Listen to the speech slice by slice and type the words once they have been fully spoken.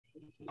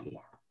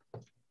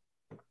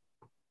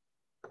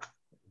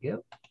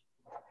Yep.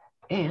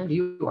 And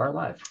you are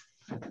live.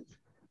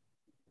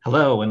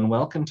 Hello, and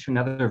welcome to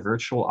another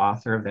virtual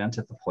author event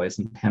at the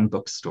Poison Pen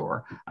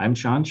Bookstore. I'm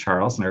John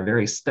Charles, and our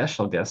very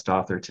special guest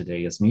author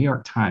today is New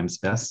York Times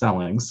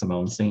bestselling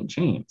Simone St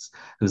James,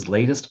 whose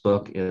latest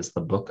book is The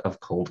Book of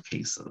Cold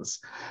Cases.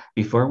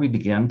 Before we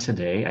begin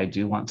today, I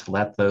do want to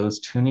let those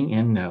tuning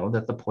in know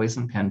that the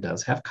Poison Pen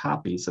does have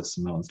copies of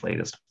Simone's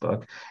latest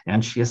book,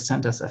 and she has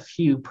sent us a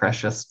few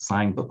precious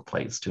signed book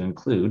plates to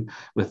include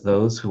with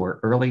those who are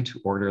early to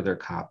order their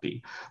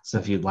copy. So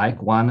if you'd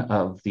like one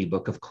of the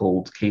Book of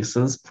Cold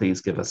Cases,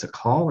 please give us a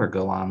call or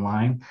go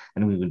online,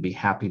 and we would be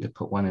happy to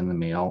put one in the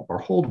mail or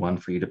hold one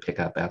for you to pick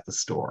up at the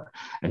store.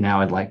 And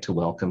now I'd like to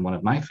welcome one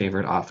of my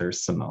favorite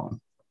authors, Simone.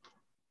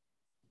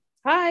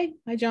 Hi,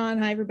 John.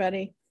 Hi,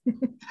 everybody.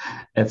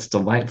 It's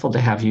delightful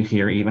to have you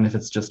here, even if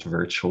it's just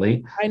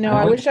virtually. I know.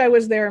 I wish I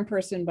was there in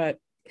person, but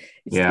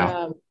it's,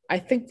 yeah. I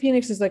think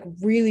Phoenix is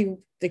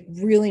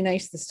really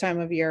nice this time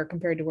of year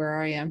compared to where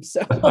I am.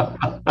 So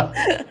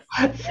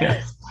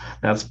yes,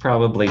 that's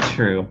probably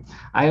true.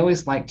 I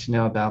always like to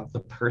know about the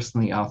person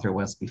the author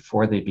was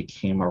before they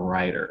became a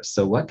writer.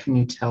 So what can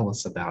you tell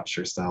us about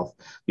yourself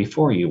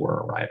before you were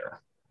a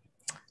writer?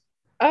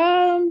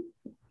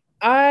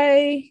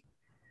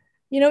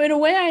 In a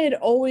way, I had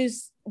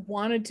always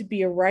wanted to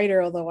be a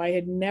writer, although I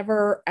had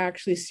never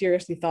actually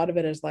seriously thought of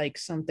it as like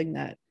something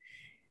that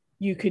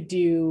you could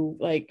do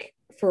like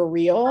for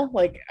real.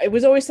 Like it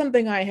was always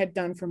something I had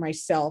done for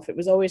myself.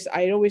 I'd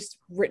always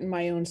written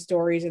my own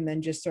stories and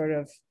then just sort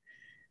of,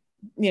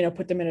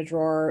 put them in a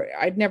drawer.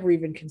 I'd never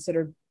even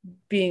considered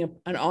being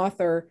an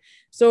author.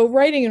 So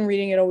writing and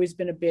reading had always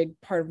been a big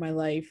part of my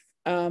life.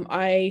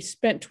 I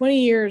spent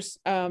 20 years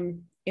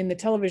in the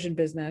television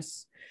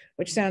business,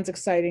 which sounds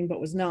exciting,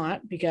 but was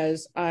not,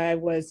 because I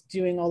was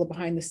doing all the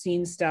behind the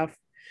scenes stuff.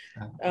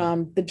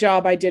 The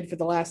job I did for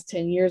the last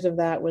 10 years of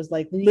that was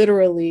like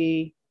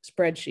literally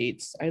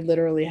spreadsheets. I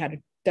literally had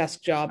a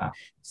desk job. Wow.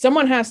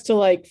 Someone has to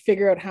like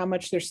figure out how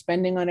much they're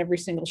spending on every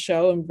single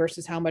show and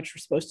versus how much we're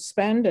supposed to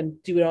spend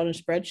and do it on a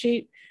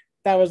spreadsheet.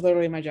 That was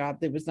literally my job.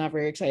 It was not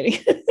very exciting.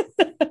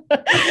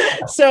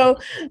 So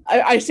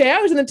I say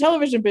I was in the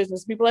television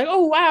business. People are like,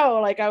 oh,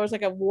 wow. Like I was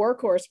like a war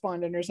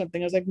correspondent or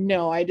something. I was like,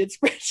 no, I did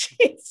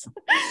spreadsheets.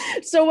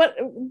 So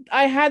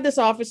I had this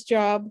office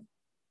job,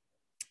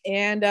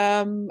 and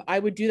I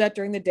would do that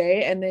during the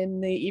day. And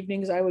in the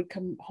evenings, I would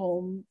come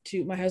home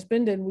to my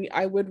husband, and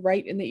I would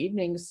write in the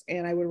evenings,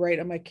 and I would write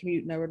on my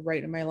commute, and I would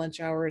write in my lunch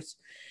hours.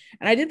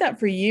 And I did that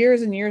for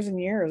years and years and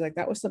years. Like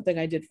that was something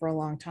I did for a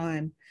long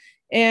time.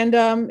 And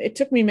it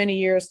took me many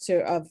years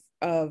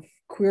of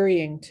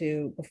querying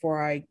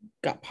before I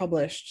got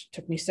published. It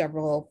took me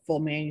several full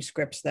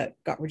manuscripts that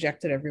got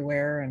rejected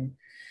everywhere. And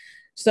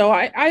so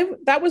I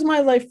that was my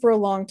life for a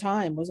long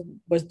time,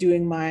 was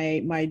doing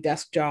my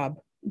desk job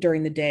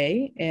during the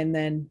day and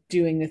then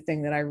doing the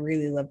thing that I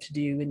really love to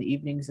do in the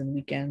evenings and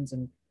weekends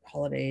and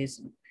holidays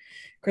and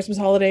Christmas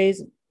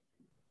holidays.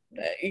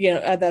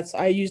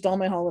 I used all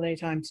my holiday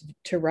time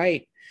to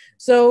write.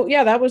 So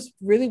yeah, that was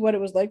really what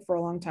it was like for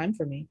a long time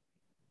for me.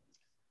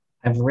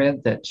 I've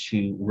read that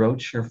you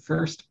wrote your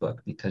first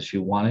book because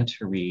you wanted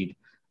to read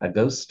a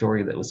ghost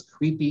story that was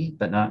creepy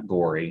but not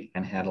gory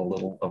and had a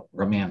little of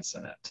romance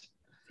in it.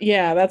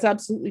 Yeah, that's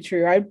absolutely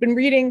true. I've been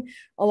reading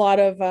a lot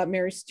of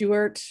Mary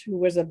Stewart, who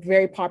was a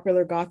very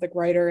popular Gothic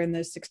writer in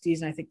the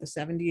 60s and I think the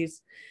 70s.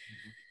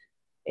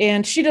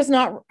 And she does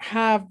not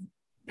have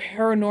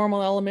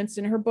paranormal elements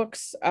in her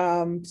books.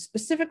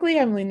 Specifically,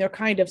 I mean, they're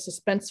kind of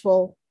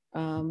suspenseful.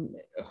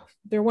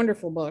 They're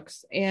wonderful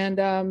books.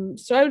 And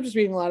so I was just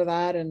reading a lot of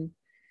that. And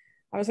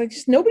I was like,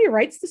 just nobody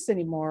writes this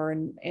anymore.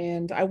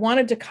 And I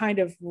wanted to kind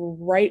of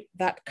write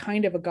that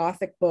kind of a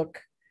Gothic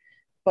book,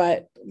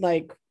 but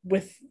like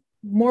with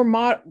a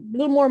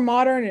little more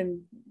modern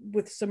and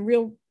with some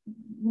real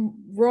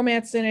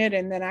romance in it,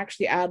 and then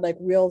actually add like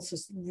real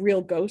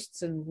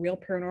ghosts and real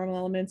paranormal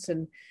elements.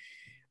 And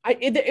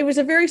it was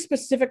a very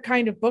specific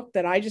kind of book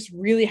that I just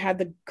really had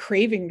the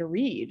craving to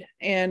read,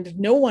 and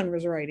no one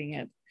was writing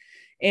it.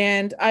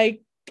 And I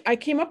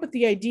came up with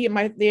the idea.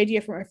 The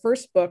idea for my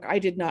first book. I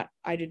did not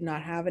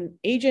have an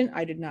agent.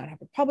 I did not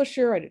have a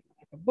publisher. I didn't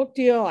have a book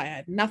deal. I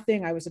had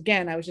nothing. I was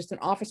just an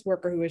office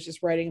worker who was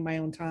just writing in my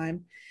own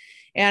time.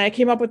 And I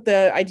came up with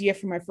the idea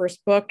for my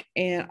first book,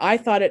 and I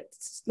thought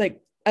it's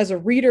like, as a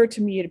reader,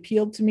 to me, it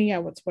appealed to me.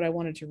 That's what I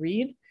wanted to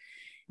read.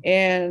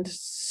 And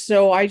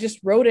so I just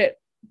wrote it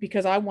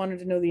because I wanted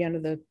to know the end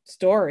of the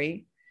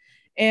story.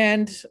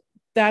 And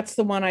that's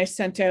the one I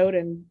sent out,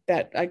 and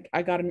that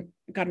I got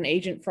an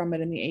agent from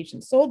it, and the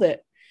agent sold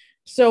it.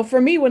 So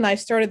for me, when I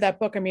started that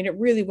book, I mean, it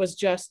was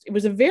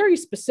a very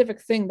specific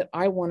thing that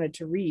I wanted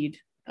to read.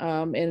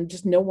 And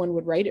just no one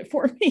would write it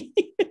for me.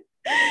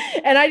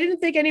 And I didn't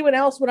think anyone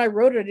else, when I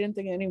wrote it, I didn't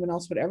think anyone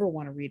else would ever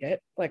want to read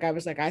it. Like, I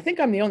was like, I think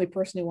I'm the only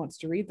person who wants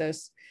to read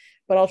this,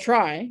 but I'll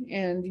try.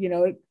 And,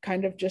 it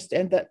kind of just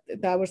ended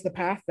that was the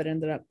path that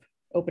ended up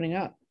opening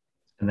up.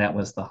 And that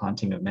was The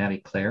Haunting of Maddie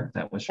Clare.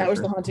 That was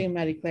The Haunting of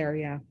Maddie Clare.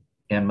 Yeah.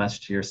 And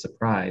much to your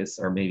surprise,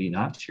 or maybe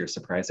not to your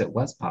surprise, it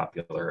was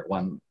popular. It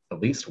won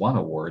at least one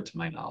award, to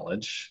my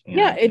knowledge.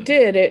 Yeah, And it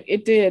did.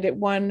 It did. It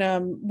won.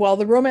 Well,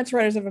 the Romance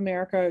Writers of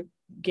America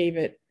gave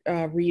it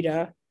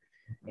Rita,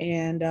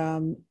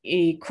 and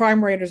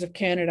Crime Writers of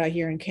Canada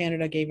here in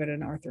Canada gave it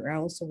an Arthur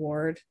Ellis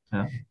Award.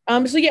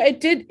 So yeah, it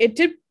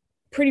did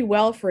pretty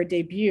well for a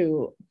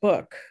debut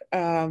book.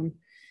 And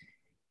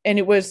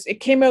it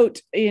came out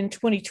in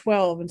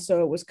 2012, and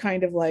so it was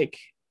kind of like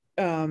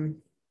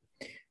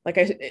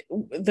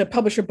the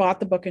publisher bought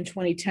the book in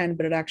 2010,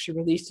 but it actually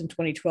released in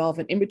 2012.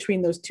 And in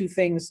between those two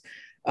things,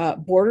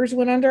 Borders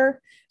went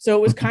under. So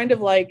it was kind of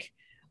like,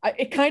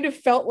 it kind of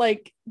felt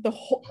like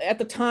at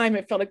the time,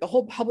 it felt like the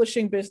whole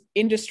publishing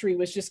industry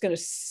was just going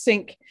to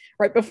sink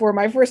right before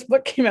my first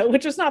book came out,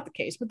 which was not the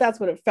case, but that's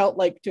what it felt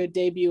like to a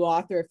debut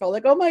author. It felt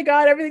like, oh my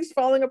God, everything's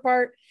falling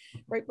apart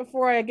right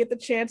before I get the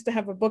chance to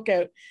have a book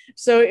out.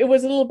 So it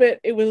was a little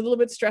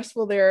bit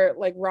stressful there,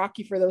 like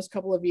rocky for those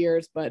couple of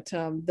years, but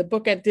the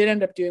book did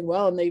end up doing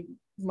well. And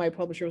my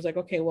publisher was like,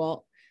 okay,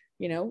 well,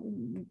 we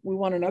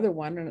want another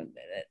one.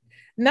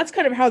 And that's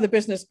kind of how the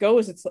business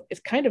goes. It's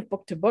kind of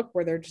book to book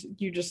where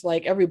you just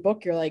like every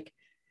book, you're like,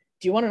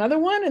 do you want another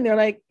one? And they're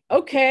like,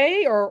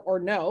 okay, or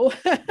no.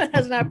 It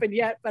hasn't happened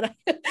yet, but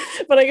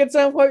at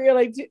some point you're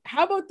like,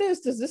 how about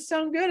this? Does this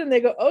sound good? And they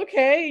go,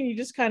 okay. And you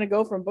just kind of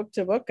go from book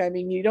to book. I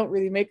mean, you don't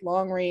really make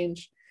long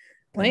range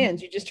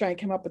plans. You just try and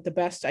come up with the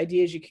best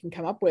ideas you can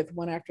come up with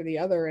one after the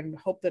other and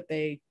hope that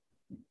they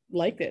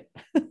liked it.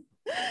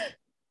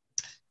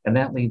 And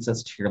that leads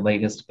us to your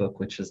latest book,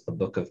 which is the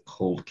Book of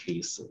Cold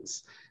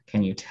Cases.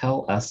 Can you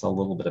tell us a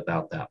little bit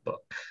about that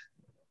book?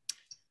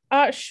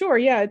 Sure.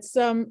 Yeah,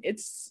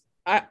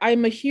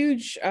 I'm a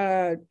huge,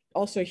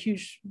 also a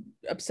huge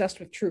obsessed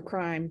with true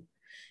crime.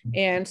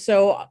 And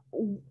so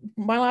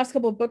my last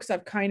couple of books,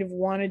 I've kind of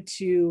wanted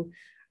to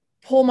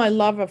pull my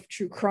love of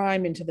true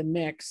crime into the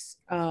mix.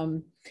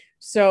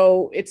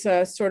 So it's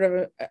a sort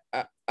of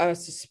a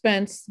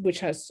suspense,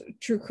 which has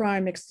true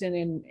crime mixed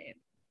in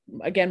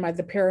again,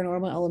 the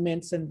paranormal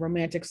elements and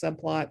romantic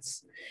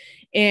subplots.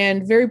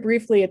 And very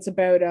briefly, it's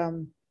about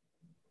an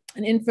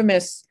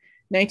infamous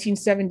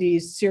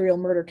 1970s serial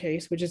murder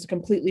case, which is a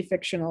completely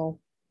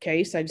fictional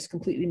case. I just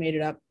completely made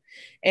it up.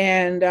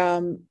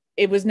 And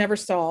it was never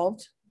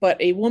solved,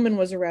 but a woman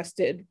was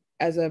arrested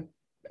as a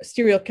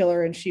serial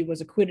killer and she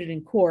was acquitted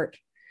in court.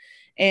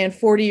 And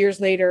 40 years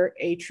later,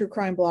 a true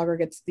crime blogger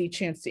gets the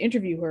chance to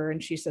interview her.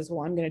 And she says,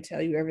 well, I'm going to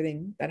tell you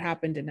everything that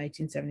happened in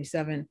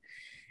 1977.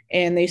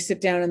 And they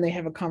sit down and they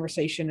have a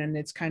conversation, and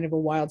it's kind of a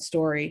wild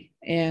story.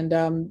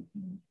 And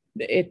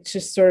it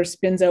just sort of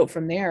spins out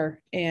from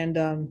there.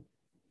 And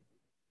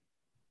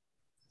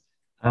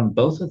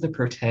both of the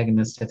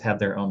protagonists have had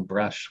their own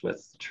brush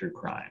with true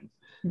crime.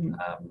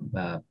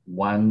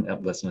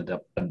 One was an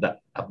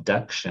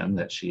abduction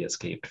that she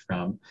escaped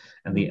from,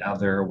 and the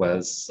other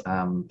was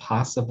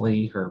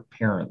possibly her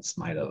parents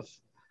might have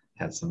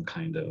had some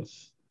kind of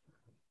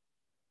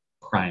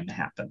crime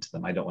happen to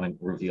them. I don't want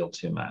to reveal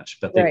too much,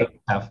 but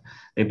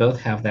they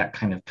both have that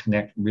kind of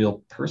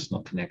real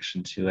personal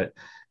connection to it.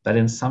 But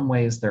in some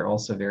ways, they're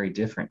also very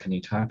different. Can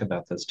you talk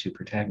about those two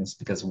protagonists?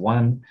 Because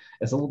one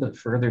is a little bit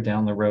further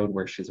down the road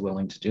where she's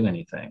willing to do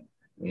anything.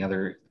 The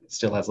other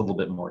still has a little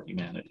bit more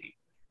humanity.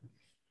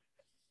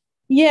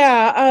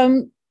 Yeah,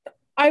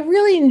 I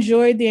really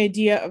enjoyed the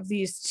idea of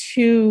these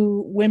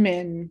two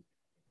women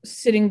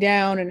sitting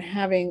down and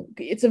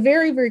it's a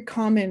very, very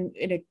common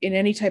in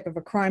any type of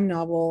a crime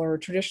novel or a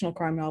traditional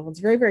crime novel. It's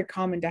very, very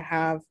common to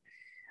have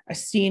a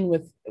scene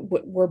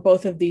where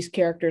both of these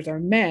characters are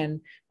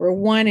men, where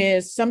one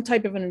is some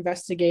type of an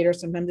investigator.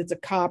 Sometimes it's a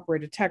cop or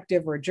a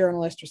detective or a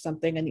journalist or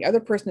something. And the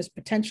other person is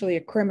potentially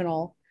a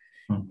criminal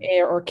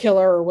or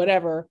killer or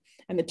whatever.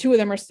 And the two of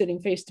them are sitting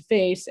face to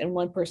face, and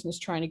one man is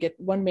trying to get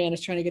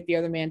the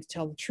other man to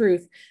tell the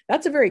truth.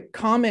 That's a very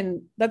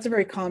common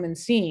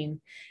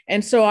scene.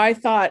 And so I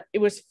thought it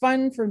was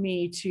fun for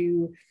me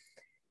to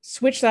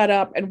switch that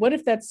up. And what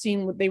if that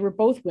scene, they were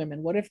both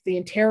women? What if the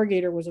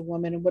interrogator was a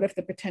woman? And what if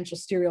the potential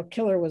serial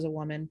killer was a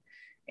woman?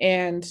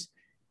 And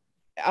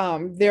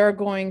they're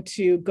going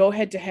to go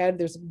head to head.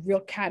 There's a real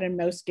cat and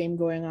mouse game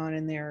going on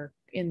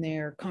in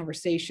their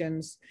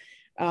conversations.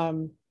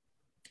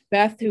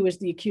 Beth, who was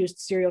the accused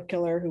serial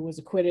killer who was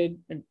acquitted,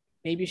 and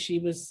maybe she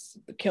was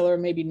the killer,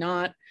 maybe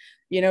not.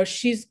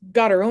 She's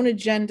got her own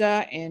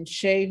agenda, and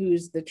Shay,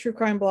 who's the true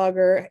crime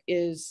blogger,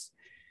 is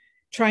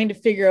trying to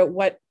figure out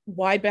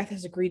why Beth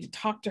has agreed to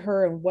talk to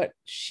her and what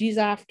she's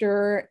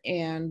after.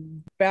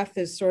 And Beth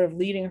is sort of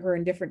leading her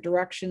in different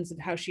directions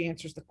and how she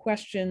answers the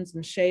questions.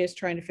 And Shay is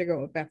trying to figure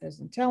out what Beth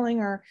isn't telling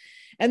her.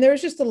 And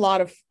there's just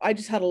I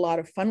just had a lot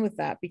of fun with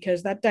that,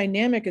 because that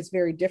dynamic is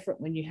very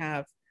different when you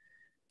have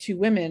two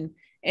women,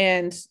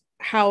 and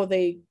how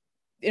they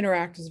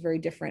interact is very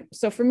different.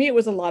 So for me, it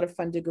was a lot of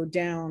fun to go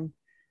down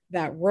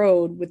that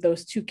road with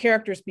those two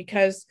characters,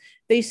 because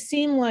it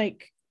seems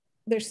like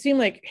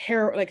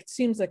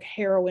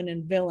heroine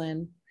and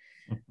villain,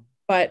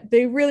 but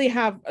they really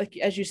have, like,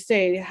 as you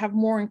say, they have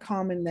more in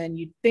common than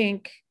you'd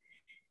think.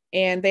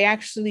 and they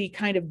actually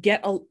kind of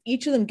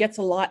each of them gets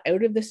a lot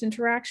out of this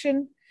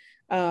interaction.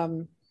 I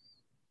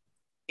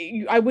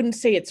wouldn't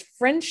say it's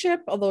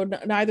friendship, although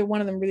neither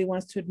one of them really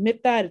wants to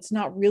admit that. It's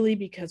not really,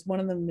 because one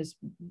of them is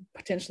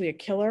potentially a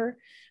killer,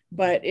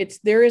 but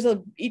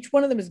each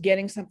one of them is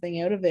getting something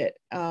out of it,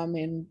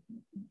 and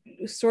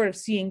sort of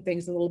seeing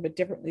things a little bit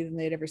differently than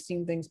they'd ever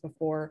seen things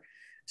before.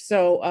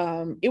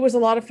 So it was a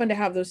lot of fun to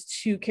have those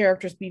two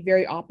characters be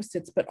very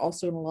opposites, but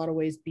also in a lot of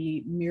ways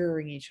be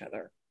mirroring each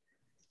other.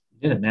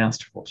 You did a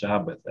masterful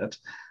job with it.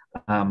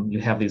 You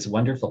have these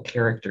wonderful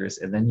characters,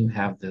 and then you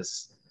have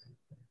this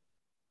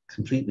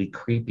completely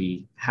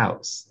creepy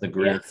house, the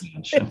Greer Yes,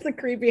 Mansion. it's a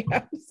creepy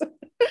house.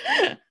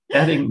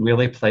 Setting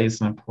really plays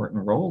an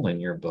important role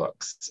in your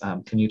books.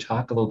 Can you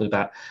talk a little bit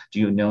about, do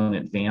you know in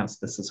advance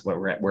this is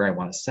where I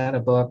want to set a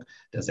book?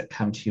 Does it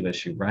come to you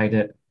as you write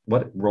it?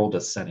 What role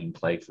does setting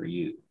play for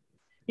you?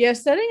 Yeah,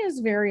 setting is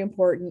very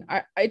important.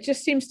 It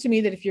just seems to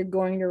me that if you're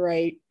going to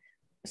write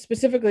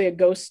specifically a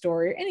ghost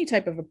story or any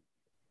type of a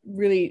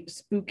really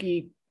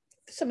spooky,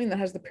 something that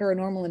has the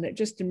paranormal in it,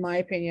 just in my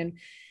opinion,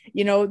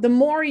 the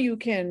more you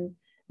can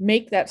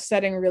make that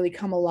setting really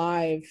come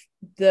alive,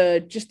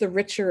 the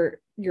richer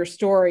your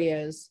story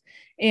is.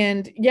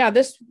 And yeah,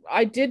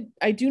 I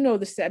do know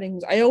the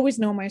settings. I always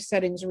know my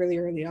settings really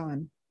early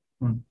on.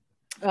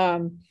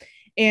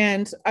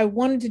 And I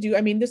wanted to do,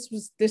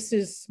 this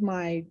is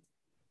my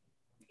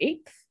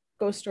 8th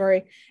ghost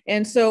story.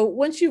 And so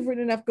once you've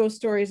written enough ghost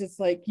stories, it's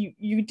like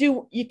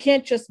you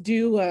can't just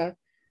do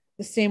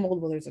the same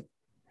old, well, there's a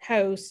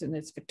house and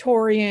it's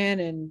Victorian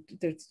and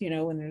there's,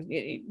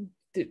 and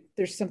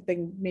there's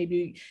something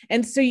maybe.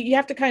 And so you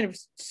have to kind of,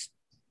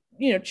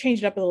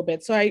 change it up a little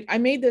bit. So I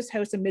made this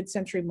house a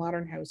mid-century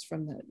modern house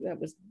that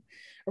was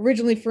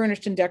originally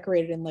furnished and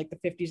decorated in like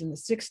the 50s and the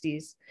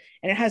 60s.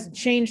 And it hasn't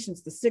changed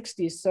since the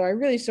 60s. So I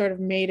really sort of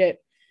made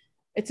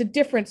it's a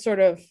different sort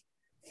of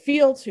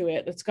feel to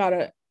it. It's got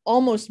a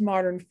almost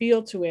modern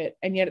feel to it,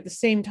 and yet at the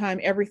same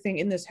time everything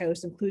in this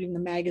house, including the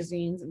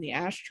magazines and the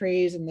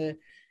ashtrays and the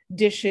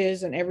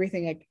dishes and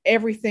everything, like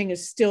everything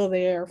is still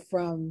there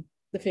from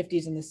the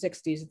 50s and the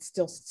 60s. It's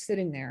still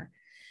sitting there,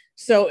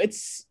 so it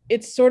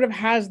sort of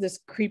has this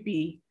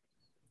creepy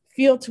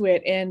feel to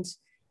it. And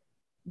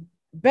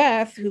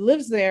Beth, who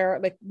lives there,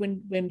 like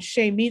when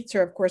Shay meets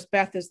her, of course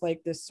Beth is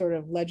like this sort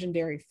of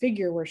legendary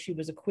figure where she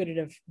was acquitted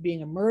of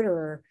being a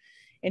murderer,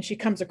 and she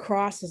comes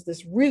across as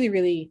this really,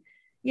 really,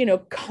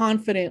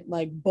 confident,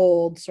 like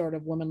bold sort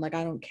of woman, like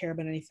I don't care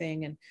about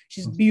anything. And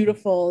she's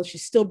beautiful.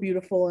 She's still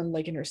beautiful and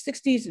like in her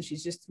 60s, and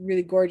she's just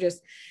really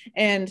gorgeous.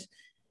 And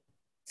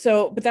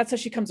so, but that's how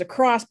she comes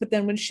across. But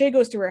then when Shay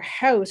goes to her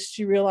house,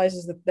 she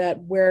realizes that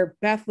where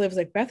Beth lives,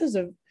 like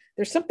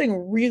there's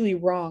something really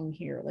wrong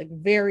here, like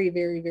very,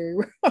 very, very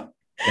wrong.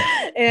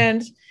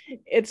 And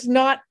it's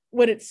not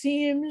what it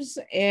seems,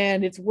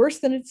 and it's worse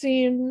than it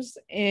seems.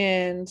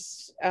 And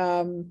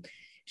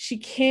she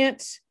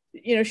can't,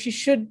 she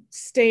should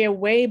stay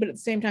away, but at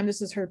the same time,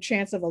 this is her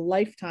chance of a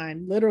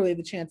lifetime, literally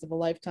the chance of a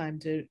lifetime,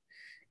 to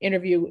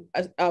interview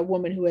a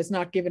woman who has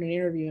not given an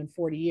interview in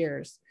 40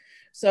 years.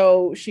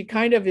 So she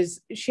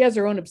she has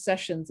her own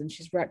obsessions, and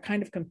she's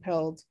kind of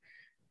compelled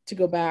to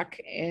go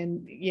back,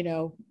 and,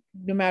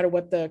 no matter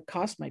what the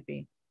cost might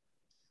be.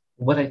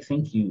 What I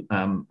think you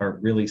are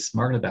really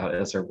smart about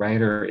as a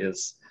writer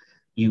is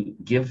you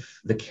give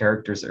the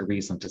characters a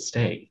reason to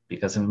stay,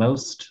 because in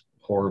most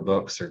horror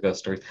books or ghost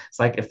stories, it's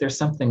like if there's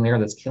something there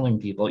that's killing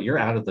people, you're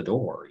out of the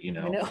door, I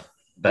know.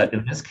 But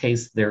in this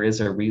case, there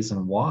is a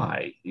reason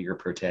why your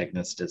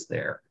protagonist is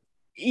there.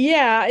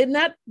 Yeah, and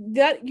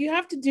that you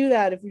have to do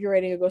that if you're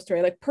writing a ghost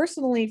story. Like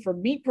for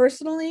me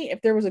personally,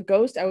 if there was a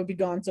ghost, I would be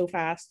gone so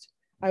fast.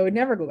 I would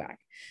never go back.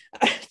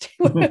 I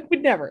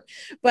would never.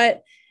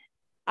 But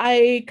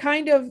I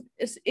kind of,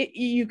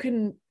 you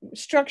can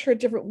structure it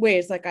different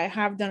ways. Like I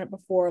have done it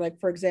before. Like,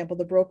 for example,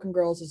 The Broken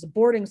Girls is a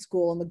boarding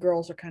school and the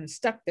girls are kind of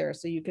stuck there.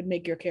 So you could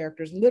make your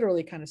characters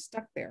literally kind of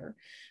stuck there.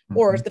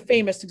 Or the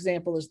famous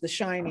example is The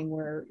Shining,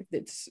 where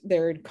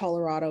they're in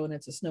Colorado and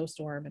it's a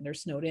snowstorm and they're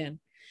snowed in.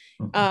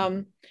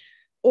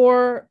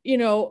 Or,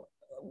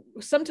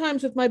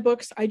 sometimes with my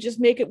books, I just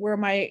make it where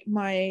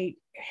my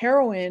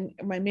heroine,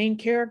 my main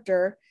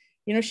character,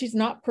 she's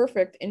not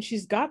perfect, and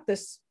she's got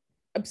this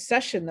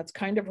obsession that's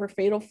kind of her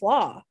fatal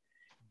flaw,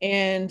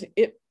 and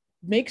it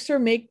makes her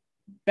make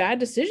bad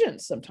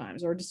decisions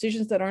sometimes, or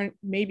decisions that aren't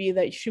maybe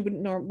that she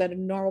wouldn't that a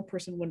normal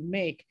person wouldn't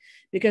make,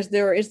 because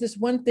there is this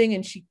one thing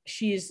and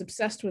she is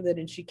obsessed with it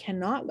and she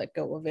cannot let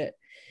go of it,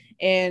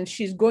 and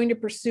she's going to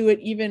pursue it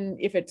even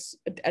if it's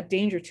a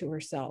danger to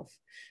herself.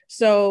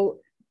 So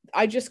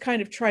I just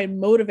kind of try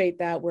and motivate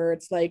that, where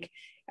it's like,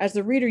 as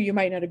the reader, you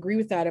might not agree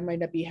with that, it might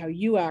not be how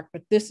you act,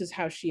 but this is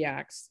how she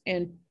acts.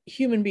 And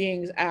human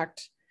beings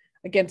act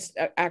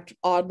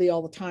oddly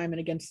all the time and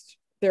against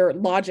their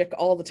logic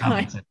all the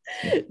time.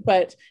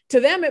 But to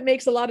them, it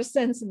makes a lot of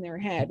sense in their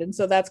head. And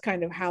so that's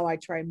kind of how I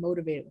try and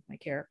motivate it with my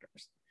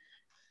characters.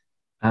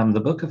 The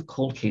Book of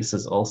Cold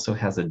Cases also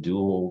has a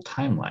dual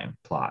timeline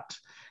plot.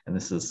 And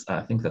this is,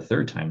 I think, the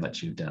third time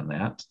that you've done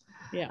that.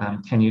 Yeah.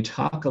 Can you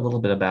talk a little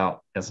bit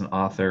about, as an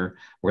author,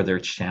 were there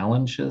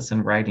challenges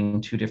in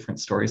writing two different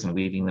stories and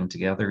weaving them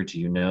together? Do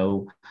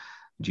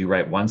you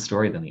write one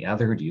story, then the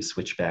other? Do you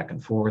switch back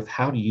and forth?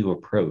 How do you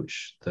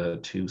approach the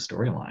two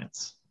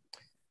storylines?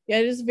 Yeah,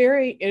 it is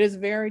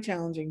very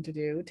challenging to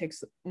do. It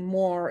takes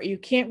more, you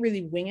can't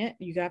really wing it.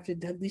 You have to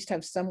at least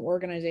have some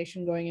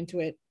organization going into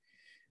it,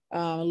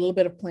 a little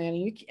bit of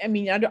planning. I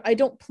mean, I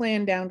don't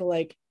plan down to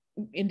like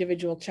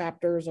individual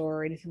chapters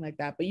or anything like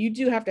that, but you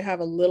do have to have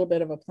a little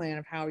bit of a plan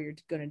of how you're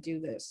going to do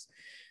this.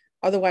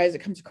 Otherwise, it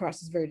comes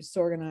across as very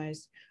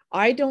disorganized.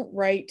 I don't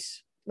write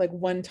like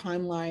one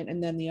timeline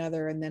and then the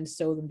other and then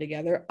sew them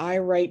together. I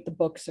write the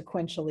book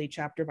sequentially,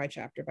 chapter by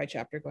chapter by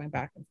chapter, going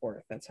back and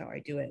forth. That's how I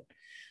do it.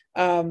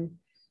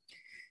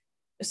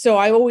 So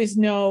I always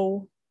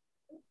know,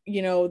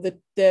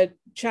 the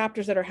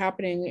chapters that are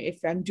happening, if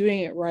I'm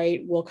doing it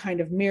right, will kind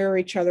of mirror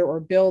each other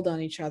or build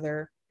on each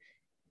other,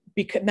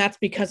 because that's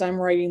because I'm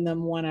writing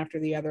them one after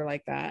the other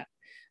like that.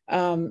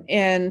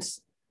 And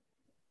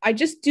I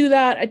just do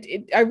that.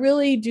 I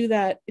really do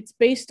that. It's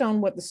based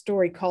on what the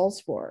story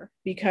calls for,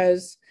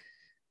 because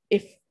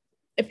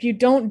if you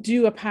don't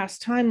do a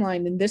past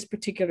timeline in this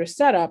particular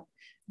setup,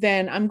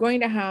 then I'm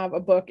going to have a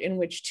book in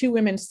which two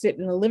women sit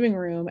in a living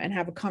room and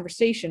have a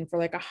conversation for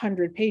like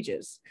 100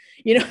 pages,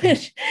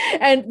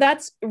 and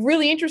that's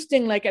really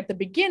interesting. Like at the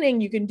beginning,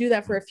 you can do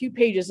that for a few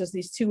pages as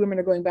these two women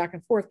are going back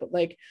and forth, but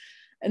like,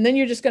 and then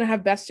you're just going to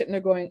have Beth sitting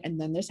there going,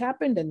 and then this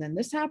happened, and then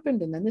this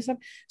happened, and then this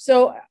happened.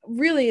 So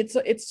really,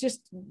 it's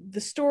just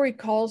the story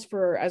calls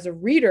for, as a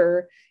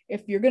reader,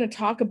 if you're going to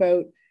talk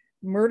about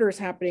murders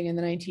happening in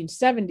the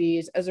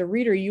 1970s, as a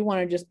reader, you want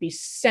to just be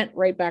sent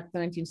right back to the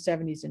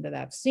 1970s into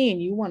that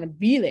scene. You want to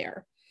be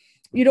there.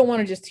 You don't want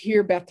to just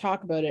hear Beth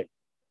talk about it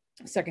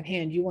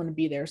secondhand. You want to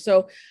be there.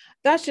 So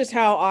that's just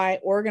how I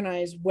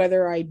organize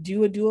whether I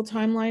do a dual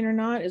timeline or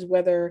not, is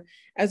whether,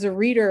 as a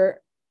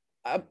reader,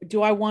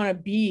 do I want to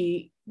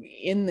be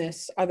in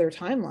this other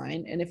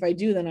timeline? And if I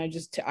do, then I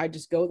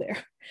just go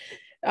there.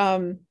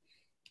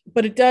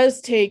 But it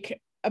does take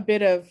a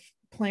bit of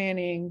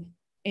planning,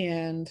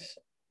 and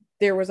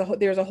there's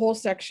a whole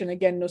section,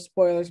 again, no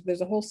spoilers, but there's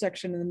a whole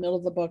section in the middle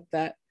of the book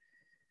that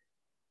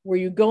where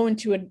you go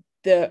into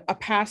a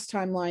past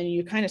timeline and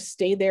you kind of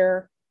stay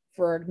there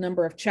for a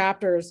number of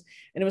chapters.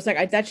 And it was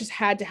like, that just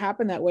had to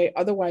happen that way.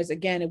 Otherwise,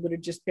 again, it would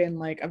have just been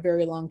like a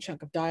very long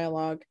chunk of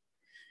dialogue.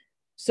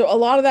 So a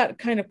lot of that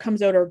kind of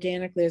comes out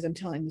organically as I'm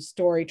telling the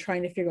story,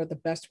 trying to figure out the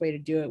best way to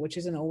do it, which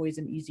isn't always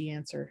an easy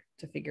answer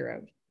to figure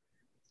out.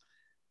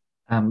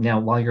 Now,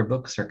 while your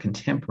books are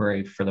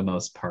contemporary for the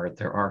most part,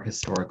 there are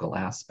historical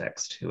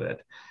aspects to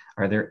it.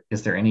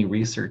 Is there any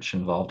research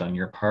involved on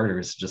your part, or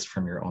is it just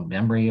from your own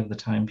memory of the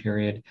time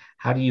period?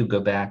 How do you go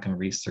back and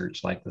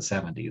research like the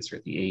 70s or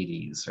the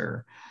 80s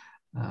or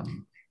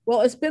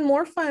Well, it's been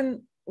more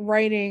fun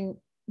writing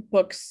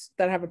books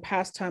that have a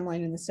past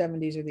timeline in the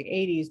 70s or the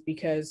 80s,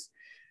 because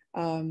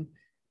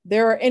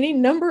there are any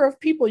number of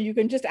people you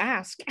can just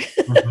ask.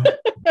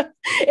 Mm-hmm.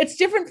 It's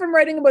different from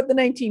writing about the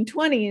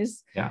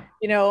 1920s. Yeah.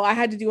 I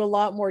had to do a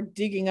lot more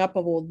digging up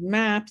of old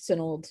maps and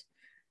old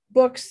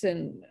books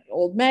and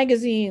old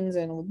magazines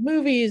and old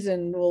movies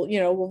and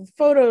old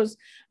photos.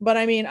 But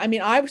I mean,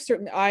 I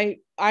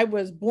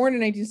was born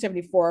in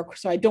 1974,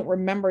 so I don't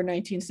remember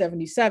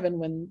 1977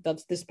 when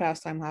this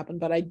pastime happened,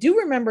 but I do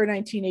remember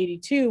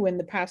 1982 when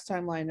the past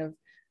timeline of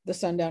the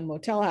Sundown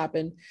Motel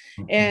happened.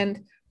 Mm-hmm.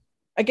 And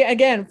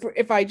again,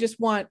 if I just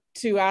want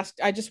to ask,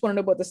 I just want to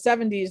know about the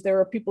 70s, there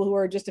are people who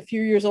are just a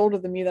few years older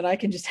than me that I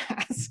can just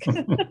ask.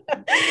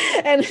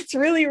 And it's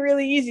really,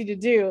 really easy to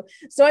do.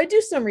 So I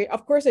do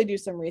of course I do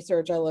some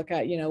research. I look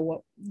at,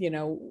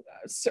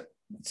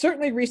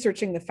 certainly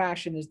researching the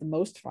fashion is the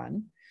most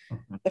fun,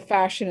 mm-hmm. The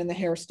fashion and the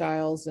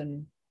hairstyles,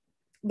 and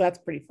that's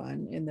pretty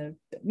fun. In the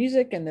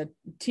music and the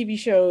TV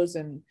shows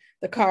and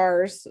the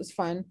cars is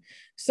fun.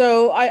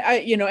 So I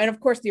and of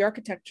course the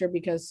architecture,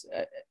 because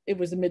it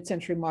was a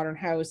mid-century modern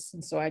house.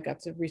 And so I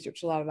got to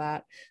research a lot of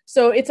that.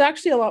 So it's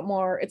actually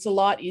it's a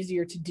lot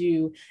easier to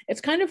do.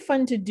 It's kind of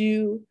fun to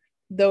do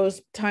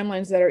those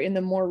timelines that are in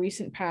the more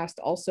recent past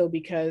also,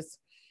 because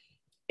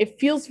it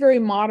feels very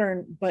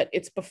modern, but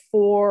it's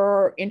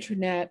before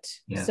internet,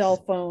 yes. Cell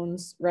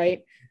phones,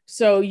 right?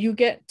 So you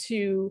get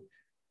to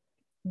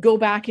go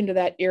back into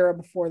that era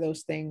before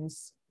those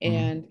things.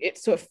 And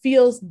so it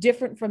feels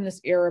different from this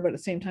era, but at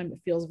the same time, it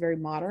feels very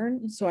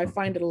modern. So I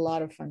find it a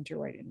lot of fun to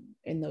write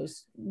in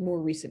those more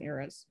recent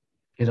eras.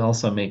 It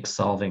also makes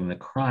solving the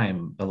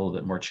crime a little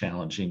bit more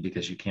challenging,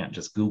 because you can't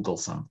just Google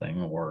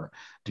something or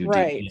do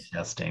DNA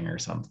testing or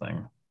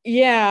something.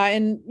 Yeah.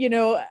 And,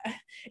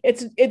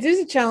 it is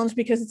a challenge,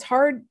 because it's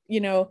hard,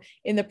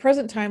 in the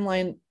present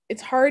timeline,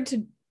 it's hard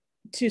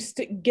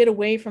to get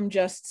away from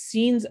just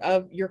scenes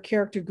of your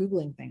character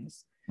Googling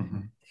things.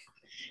 Mm-hmm.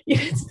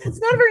 It's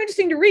not very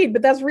interesting to read,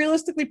 but that's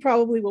realistically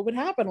probably what would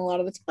happen a lot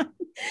of the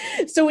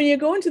time. So when you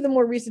go into the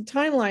more recent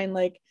timeline,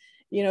 like,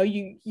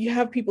 you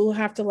have people who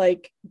have to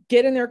like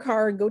get in their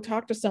car and go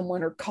talk to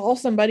someone, or call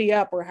somebody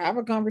up, or have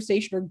a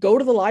conversation, or go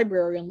to the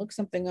library and look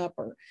something up,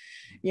 or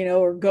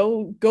or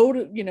go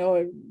to,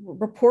 a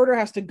reporter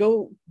has to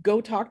go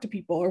talk to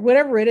people, or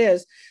whatever it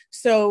is.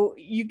 So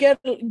you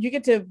get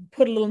to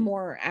put a little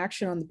more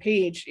action on the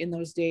page in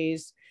those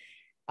days.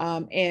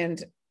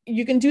 And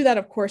you can do that,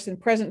 of course, in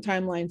present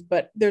timelines,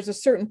 but there's a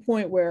certain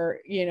point where,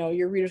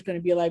 your reader's going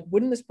to be like,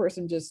 wouldn't this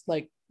person just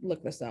like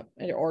look this up,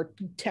 or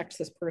text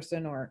this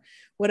person or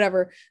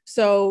whatever?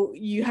 So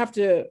you have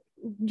to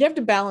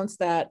balance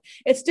that.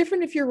 It's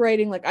different if you're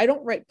writing, like, I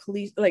don't write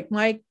police, like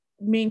my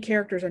main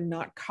characters are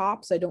not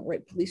cops. I don't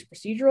write police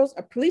procedurals.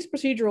 A police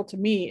procedural to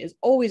me is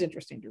always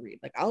interesting to read.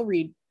 Like I'll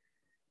read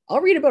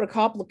about a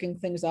cop looking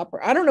things up,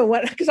 or I don't know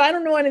what, because I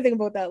don't know anything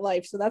about that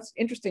life. So that's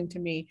interesting to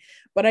me,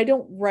 but I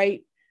don't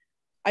write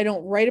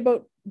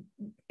about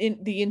in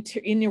the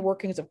inner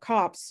workings of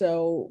cops.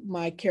 So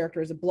my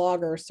character is a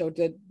blogger. So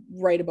to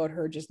write about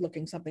her just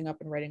looking something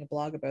up and writing a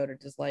blog about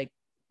it is like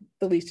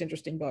the least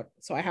interesting book.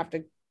 So I have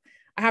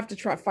to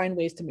try find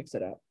ways to mix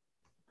it up.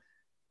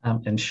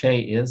 And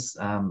Shay is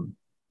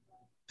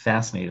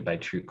fascinated by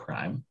true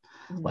crime,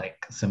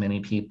 like so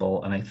many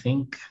people. And I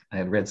think I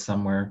had read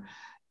somewhere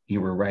you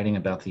were writing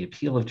about the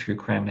appeal of true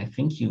crime. And I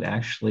think you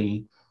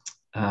actually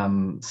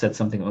said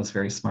something that was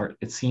very smart.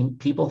 It seemed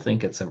people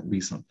think it's a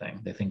recent thing.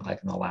 They think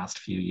like in the last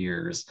few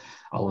years,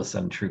 all of a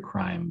sudden true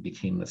crime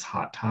became this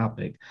hot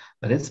topic,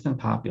 but it's been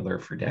popular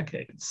for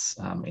decades.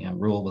 Anne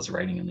Rule was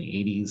writing in the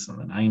 80s and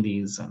the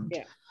 90s and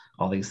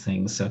all these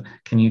things. So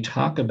can you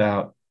talk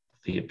about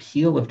the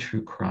appeal of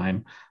true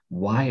crime,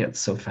 why it's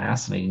so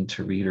fascinating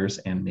to readers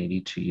and maybe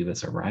to you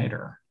as a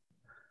writer?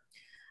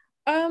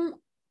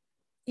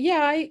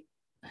 Yeah,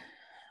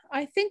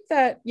 I think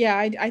that,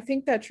 I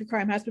think that true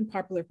crime has been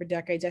popular for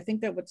decades. I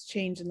think that what's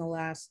changed in the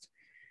last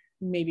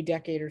maybe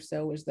decade or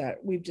so is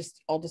that we've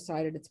just all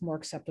decided it's more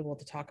acceptable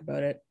to talk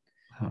about it.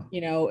 Huh.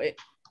 In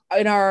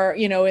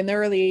the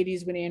early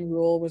 80s when Anne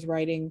Rule was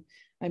writing,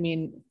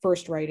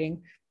 first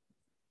writing,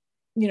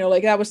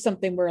 like that was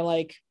something where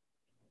like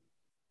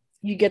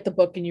you get the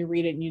book and you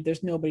read it and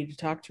there's nobody to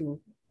talk to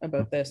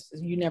about this.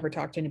 You never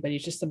talk to anybody.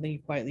 It's just something you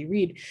quietly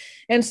read.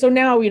 And so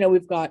now,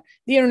 we've got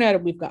the internet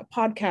and we've got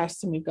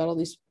podcasts and we've got all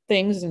these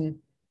things. And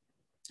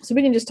so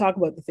we can just talk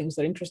about the things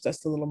that interest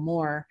us a little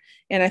more.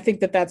 And I think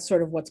that that's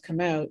sort of what's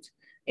come out.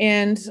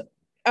 And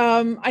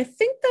I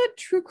think that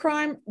true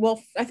crime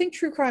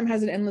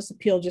has an endless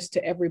appeal just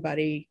to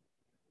everybody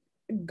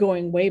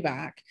going way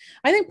back.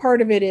 I think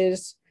part of it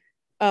is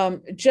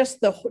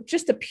just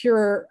the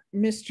pure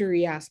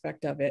mystery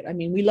aspect of it.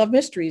 We love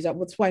mysteries.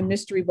 That's why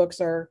mystery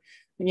books are,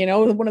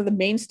 one of the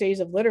mainstays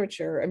of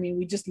literature.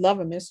 We just love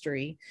a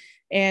mystery.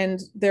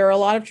 And there are a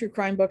lot of true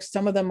crime books.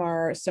 Some of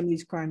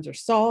these crimes are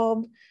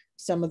solved.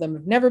 Some of them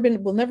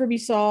will never be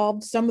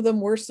solved. Some of them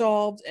were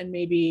solved and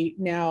maybe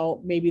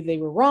they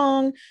were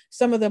wrong.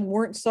 Some of them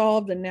weren't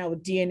solved and now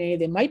with DNA,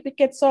 they might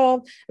get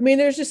solved.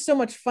 There's just so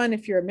much fun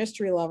if you're a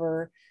mystery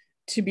lover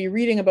to be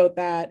reading about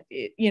that,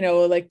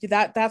 like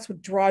that's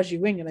what draws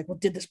you in. You're like, well,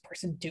 did this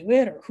person do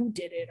it, or who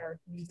did it, or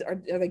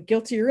are they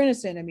guilty or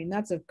innocent?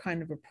 That's a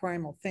kind of a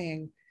primal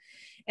thing.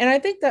 And I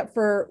think that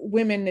for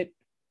women,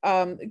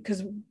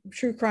 because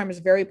true crime is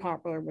very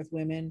popular with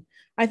women,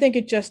 I think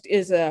it just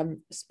is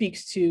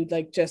speaks to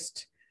like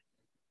just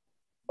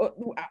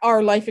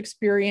our life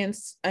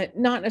experience,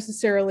 not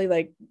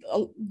necessarily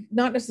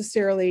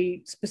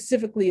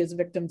specifically as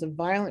victims of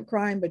violent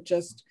crime, but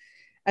just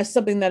as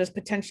something that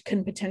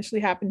can potentially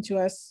happen to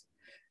us.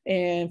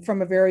 And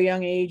from a very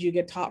young age, you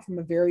get taught from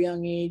a very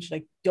young age,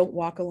 like, don't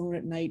walk alone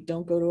at night,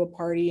 don't go to a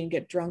party and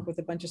get drunk with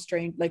a bunch of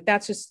strangers. Like,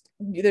 that's just,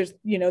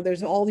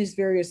 there's all these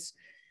various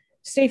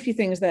safety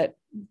things that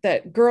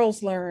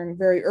girls learn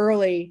very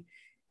early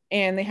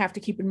and they have to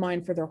keep in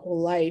mind for their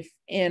whole life.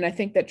 And I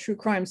think that true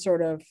crime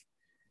sort of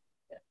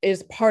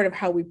is part of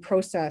how we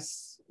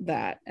process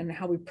that and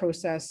how we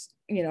process,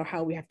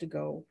 how we have to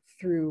go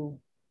through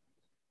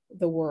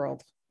the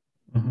world.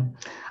 Mm-hmm.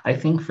 I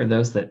think for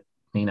those that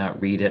may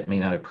not read it, may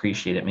not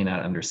appreciate it, may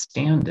not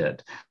understand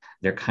it,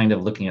 they're kind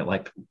of looking at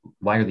like,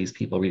 why are these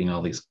people reading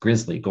all these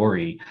grisly,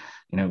 gory,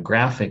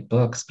 graphic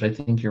books? But I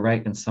think you're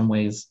right. In some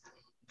ways,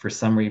 for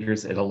some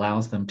readers, it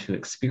allows them to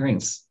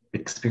experience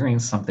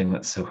something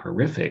that's so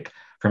horrific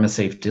from a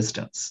safe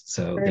distance.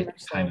 So very they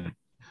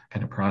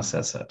kind of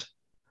process it.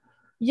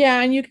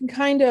 Yeah, and you can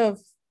kind of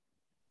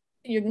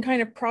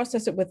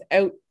process it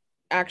without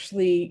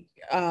actually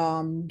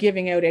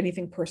giving out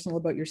anything personal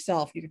about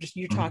yourself.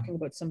 You're talking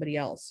about somebody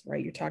else,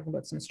 right? You're talking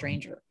about some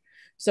stranger.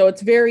 So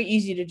it's very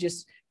easy to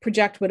just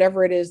project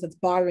whatever it is that's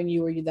bothering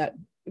you or that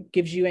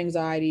gives you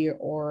anxiety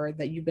or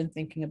that you've been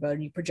thinking about,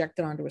 and you project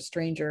it onto a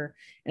stranger.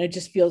 And it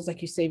just feels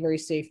like you say very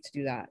safe to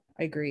do that.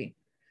 I agree.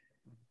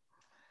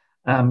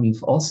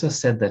 You've also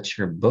said that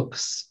your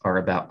books are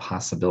about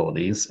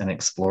possibilities and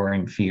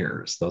exploring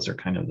fears. Those are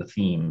kind of the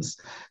themes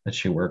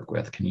that you work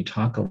with. Can you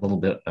talk a little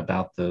bit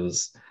about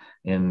those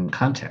in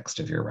context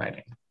of your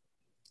writing?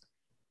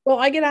 Well,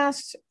 I get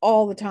asked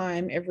all the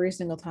time, every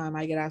single time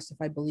I get asked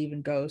if I believe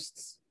in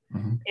ghosts.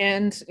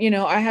 And, you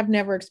know, I have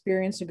never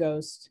experienced a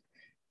ghost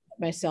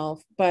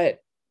myself, but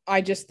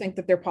I just think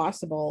that they're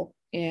possible.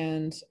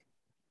 And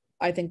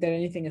I think that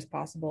anything is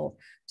possible.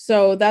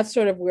 So that's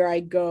sort of where I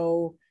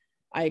go.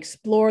 I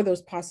explore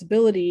those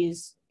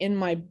possibilities in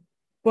my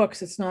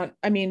books. It's not,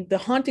 I mean, the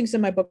hauntings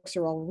in my books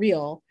are all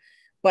real,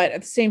 but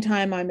at the same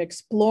time, I'm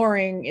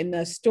exploring in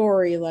the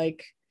story,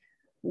 like,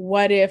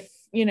 what if,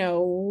 you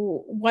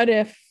know, what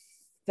if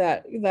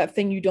that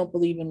thing you don't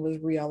believe in was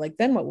real? Like,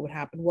 then what would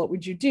happen? What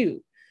would you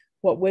do?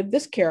 What would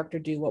this character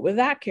do? What would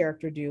that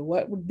character do?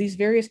 What would these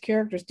various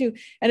characters do?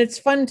 And it's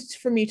fun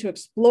for me to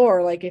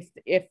explore, like,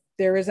 if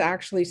there is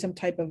actually some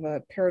type of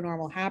a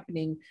paranormal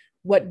happening,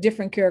 what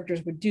different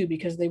characters would do,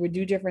 because they would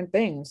do different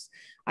things.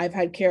 I've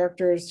had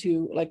characters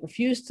who like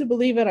refuse to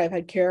believe it. I've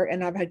had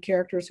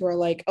characters who are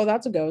like, oh,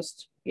 that's a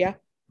ghost. Yeah,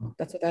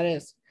 that's what that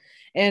is.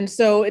 And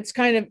so it's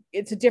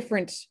a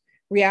different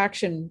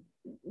reaction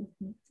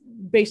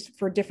based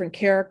for different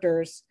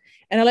characters.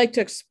 And I like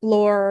to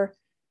explore,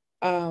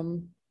 I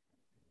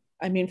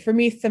mean, for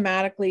me,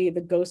 thematically,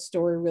 the ghost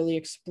story really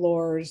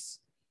explores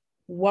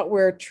what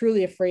we're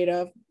truly afraid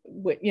of,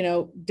 you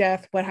know,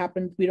 death, what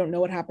happens, we don't know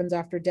what happens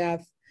after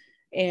death,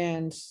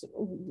 and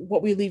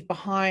what we leave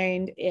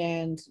behind,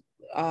 and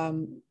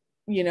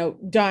you know,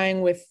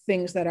 dying with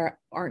things that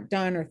aren't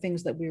done, or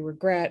things that we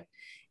regret,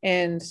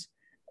 and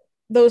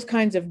those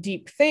kinds of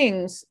deep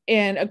things.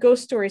 And a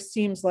ghost story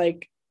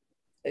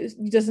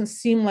it doesn't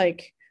seem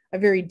like a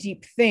very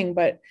deep thing,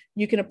 but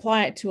you can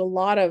apply it to a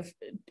lot of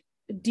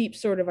deep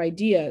sort of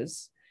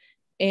ideas.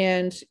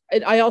 And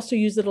I also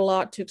use it a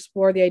lot to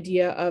explore the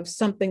idea of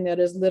something that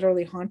is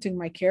literally haunting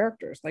my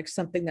characters, like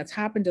something that's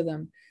happened to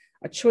them,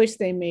 a choice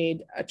they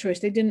made, a choice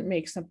they didn't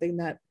make, something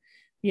that,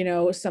 you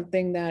know, some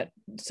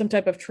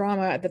type of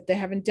trauma that they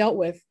haven't dealt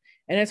with,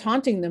 and it's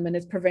haunting them, and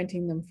it's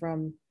preventing them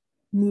from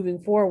moving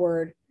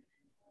forward.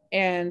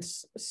 And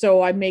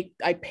so I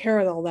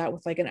parallel that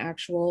with like an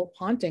actual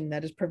haunting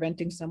that is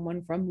preventing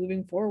someone from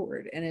moving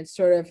forward. And it's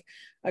sort of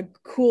a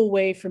cool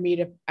way for me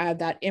to add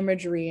that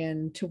imagery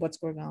into what's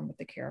going on with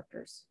the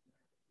characters.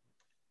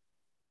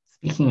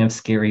 Speaking of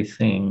scary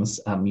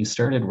things, you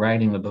started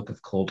writing the book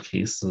of cold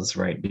cases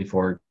right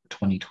before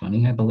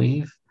 2020, I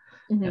believe,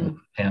 and the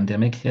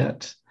pandemic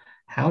hit.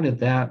 How did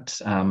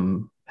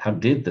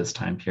this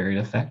time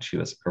period affect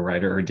you as a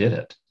writer, or did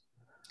it?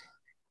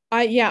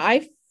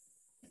 I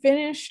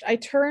finished, I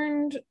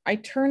turned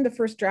the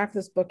first draft of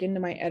this book into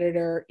my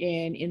editor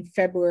in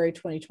February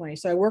 2020.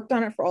 So I worked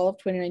on it for all of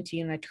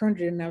 2019, and I turned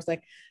it in, and I was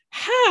like,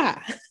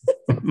 ha.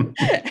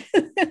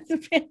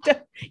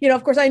 You know,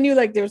 of course I knew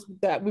like there was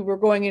that we were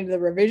going into the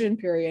revision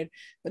period,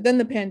 but then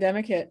the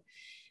pandemic hit.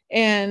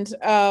 And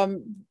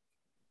the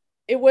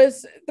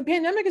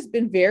pandemic has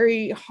been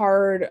very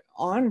hard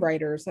on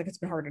writers, like it's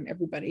been hard on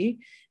everybody.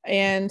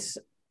 And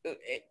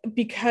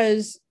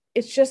because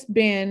it's just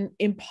been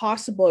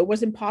impossible. It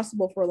was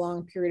impossible for a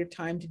long period of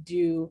time to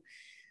do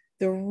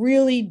the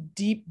really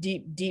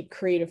deep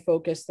creative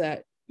focus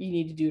that you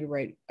need to do to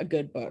write a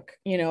good book.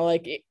 You know,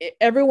 like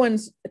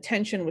everyone's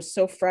attention was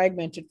so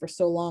fragmented for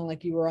so long.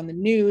 Like you were on the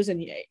news,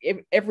 and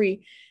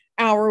every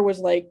hour was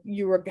like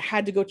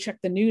had to go check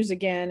the news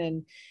again,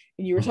 and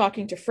you were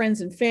talking to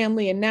friends and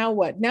family. And now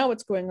what? Now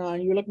what's going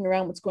on? You're looking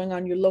around what's going on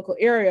in your local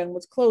area, and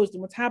what's closed,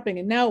 and what's happening,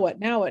 and now what?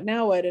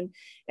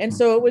 And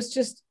so it was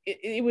just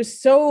it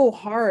was so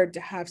hard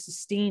to have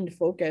sustained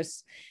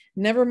focus.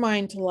 Never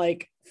mind to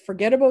like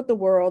forget about the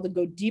world and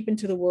go deep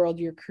into the world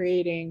you're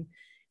creating,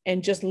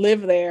 and just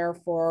live there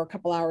for a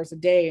couple hours a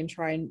day and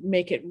try and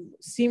make it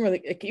seem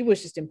really like it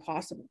was just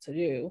impossible to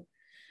do.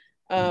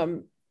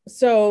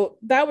 So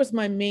that was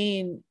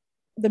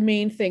the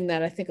main thing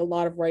that I think a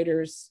lot of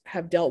writers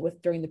have dealt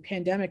with during the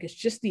pandemic is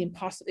just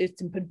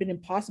it's been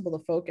impossible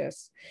to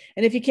focus.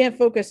 And if you can't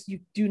focus,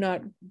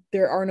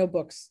 there are no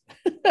books.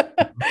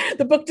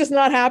 The book does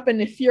not happen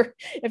if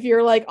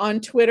you're like on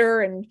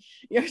Twitter and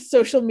your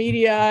social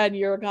media, and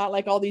you're got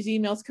like all these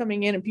emails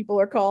coming in, and people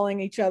are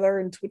calling each other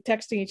and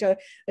texting each other.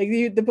 Like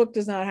the book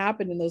does not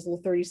happen in those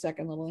little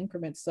 30-second little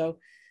increments. So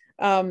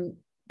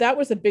that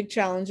was a big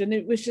challenge. And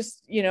it was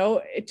just, you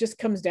know, it just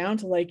comes down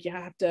to like,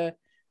 I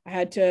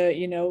had to,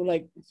 you know,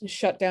 like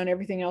shut down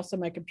everything else on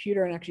my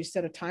computer and actually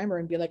set a timer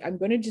and be like, I'm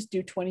going to just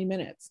do 20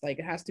 minutes. Like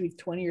it has to be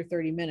 20 or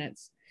 30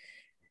 minutes.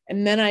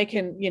 And then I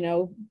can, you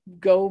know,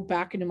 go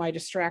back into my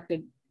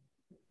distracted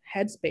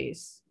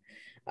headspace.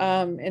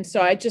 And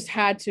so I just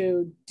had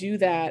to do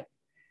that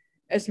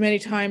as many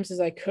times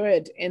as I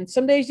could. And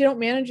some days you don't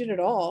manage it at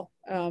all.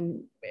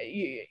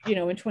 You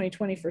know, in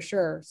 2020 for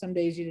sure, some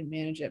days you didn't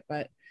manage it,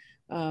 but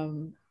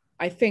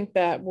I think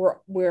that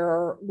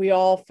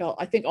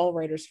I think all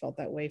writers felt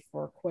that way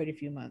for quite a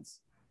few months.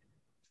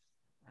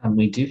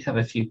 We do have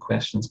a few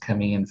questions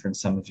coming in from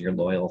some of your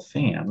loyal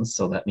fans,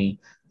 so let me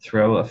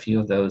throw a few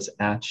of those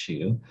at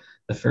you.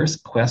 The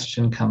first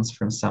question comes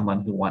from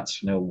someone who wants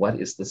to know, what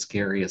is the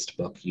scariest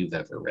book you've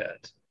ever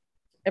read?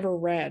 Ever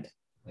read?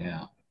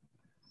 Yeah.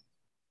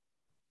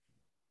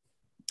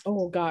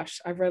 Oh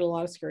gosh, I've read a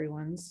lot of scary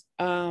ones.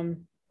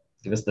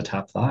 Give us the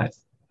top 5.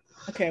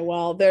 Okay,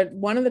 well,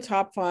 one of the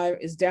top five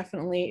is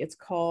definitely, it's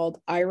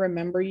called I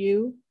Remember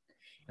You,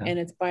 Yeah. and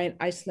it's by an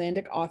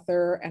Icelandic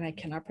author, and I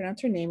cannot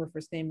pronounce her name. Her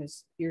first name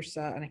is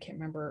Irsa, and I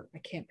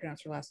can't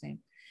pronounce her last name.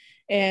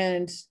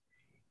 And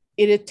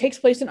it takes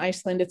place in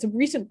Iceland. It's a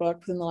recent book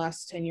within the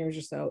last 10 years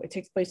or so. It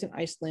takes place in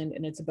Iceland,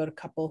 and it's about a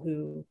couple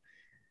who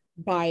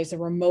buys a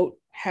remote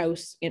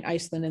house in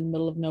Iceland in the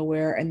middle of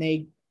nowhere, and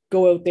they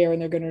go out there and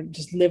they're going to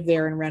just live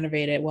there and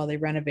renovate it while they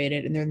renovate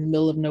it. And they're in the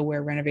middle of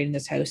nowhere renovating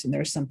this house, and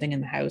there's something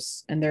in the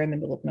house, and they're in the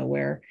middle of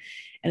nowhere.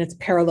 And it's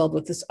paralleled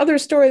with this other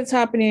story that's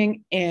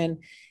happening, and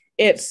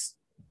it's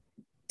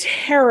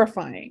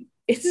terrifying.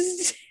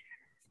 It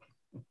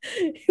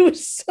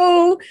was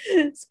so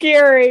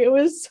scary. It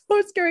was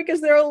so scary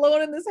because they're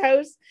alone in this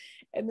house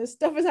and this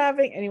stuff is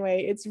happening.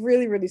 Anyway, it's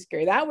really, really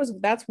scary.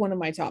 That's one of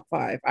my top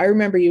five. I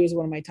Remember You as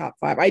one of my top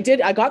five. I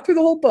got through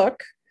the whole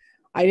book.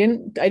 I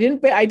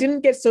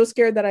didn't get so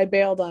scared that I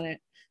bailed on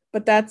it,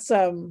 but that's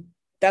one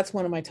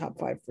of my top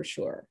five for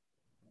sure.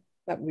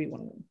 That would be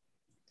one of them.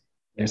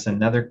 There's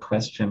another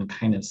question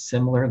kind of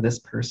similar. This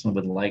person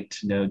would like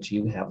to know, do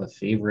you have a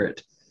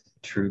favorite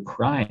true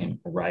crime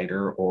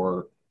writer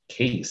or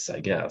case, I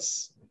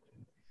guess?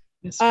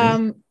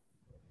 Mystery?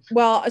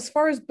 Well, as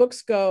far as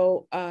books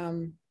go,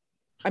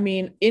 I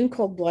mean, In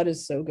Cold Blood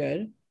is so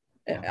good.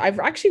 Yeah. I've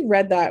actually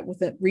read that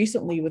with it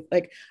recently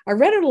I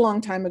read it a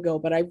long time ago,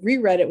 but I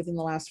reread it within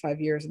the last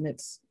 5 years, and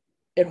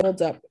it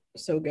holds up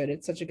so good.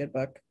 It's such a good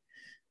book.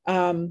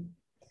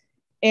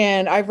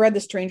 And I've read The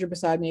Stranger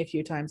Beside Me a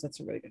few times.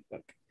 That's a really good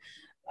book.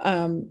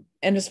 And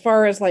as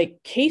far as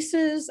like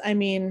cases, I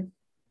mean,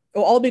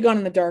 All Be Gone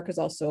in the Dark is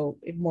also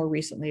more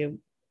recently an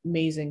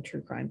amazing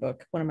true crime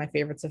book, one of my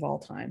favorites of all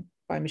time,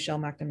 by Michelle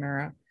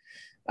McNamara.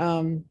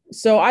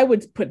 So I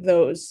would put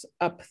those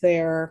up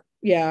there.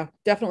 Yeah,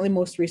 definitely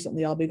most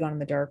recently, I'll Be Gone in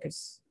the Dark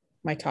is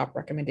my top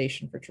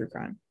recommendation for true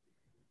crime.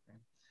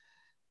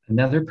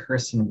 Another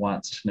person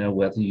wants to know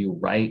whether you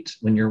write,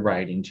 when you're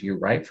writing, do you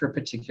write for a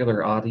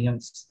particular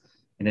audience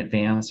in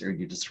advance, or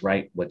you just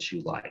write what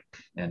you like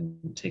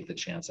and take the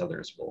chance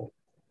others will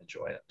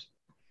enjoy it?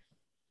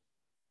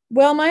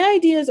 Well, my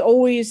ideas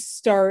always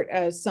start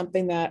as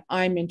something that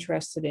I'm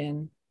interested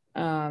in.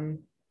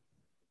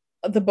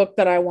 The book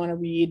that I want to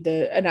read,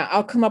 and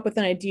I'll come up with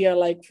an idea.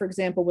 Like, for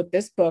example, with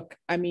this book,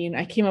 I mean,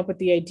 I came up with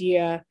the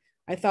idea.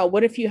 I thought,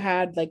 what if you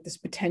had like this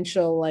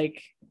potential, like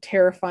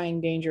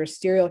terrifying, dangerous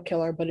serial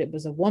killer, but it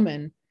was a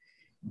woman,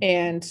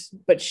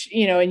 but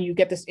she, and you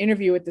get this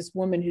interview with this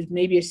woman who's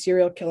maybe a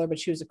serial killer, but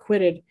she was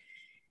acquitted.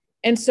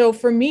 And so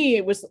for me,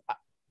 it was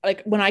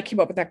like when I came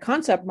up with that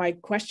concept, my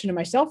question to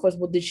myself was,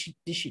 well, did she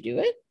do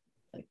it?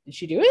 Like, did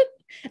she do it?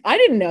 I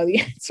didn't know the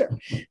answer.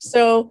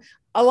 So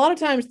a lot of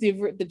times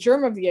the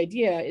germ of the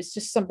idea is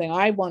just something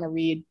I want to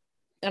read.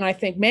 And I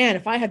think, man,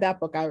 if I had that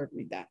book, I would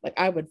read that. Like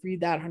I would read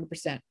that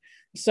 100%.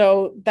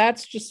 So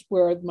that's just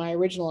where my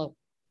original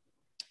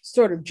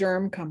sort of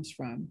germ comes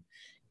from.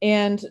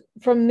 And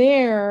from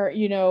there,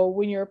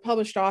 when you're a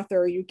published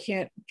author, you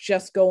can't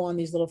just go on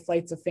these little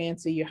flights of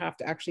fancy. You have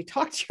to actually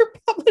talk to your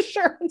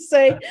publisher and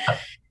say,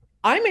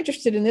 I'm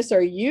interested in this. Are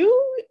you?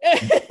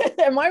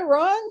 Am I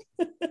wrong?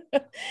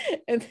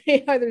 And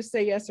they either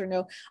say yes or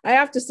no. I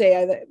have to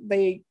say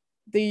they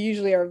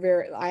usually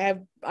are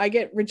I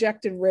get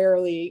rejected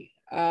rarely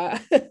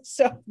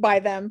so by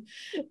them,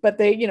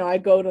 but I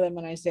go to them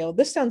and I say, oh,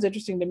 this sounds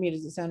interesting to me.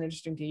 Does it sound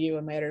interesting to you?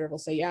 And my editor will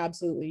say, yeah,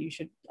 absolutely.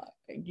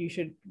 You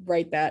should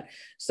write that.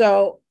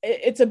 So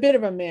it's a bit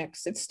of a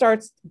mix. It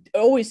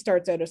always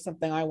starts out as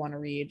something I want to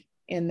read.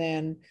 And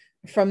then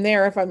from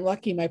there, if I'm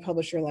lucky, my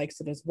publisher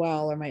likes it as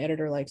well, or my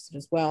editor likes it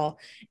as well.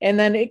 And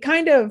then it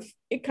kind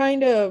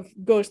of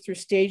goes through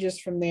stages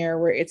from there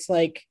where it's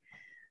like,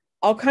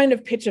 I'll kind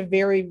of pitch a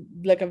very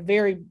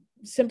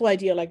simple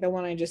idea, like the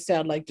one I just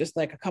said, like just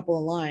like a couple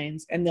of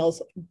lines, and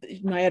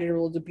my editor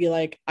will be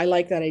like, I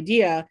like that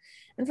idea.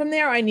 And from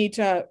there, I need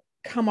to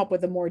come up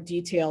with a more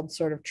detailed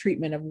sort of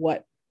treatment of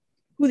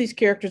who these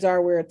characters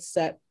are, where it's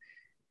set,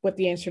 what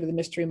the answer to the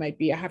mystery might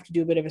be. I have to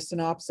do a bit of a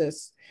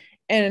synopsis.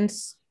 And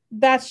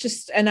that's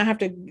just, and I have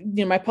to,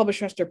 my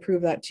publisher has to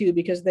approve that too,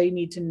 because they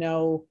need to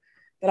know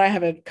that I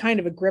have a kind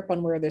of a grip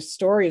on where this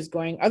story is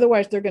going.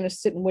 Otherwise, they're going to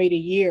sit and wait a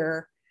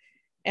year,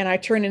 and I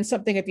turn in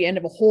something at the end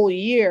of a whole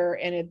year,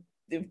 and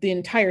the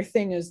entire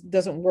thing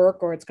doesn't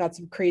work, or it's got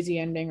some crazy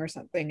ending or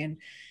something, and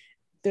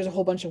there's a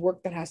whole bunch of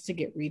work that has to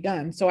get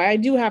redone. So I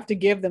do have to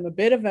give them a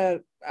bit of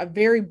a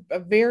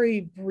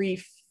very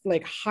brief,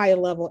 like high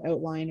level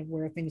outline of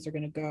where things are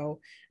going to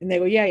go, and they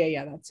go,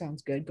 yeah, that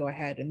sounds good, go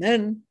ahead. And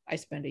then I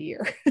spend a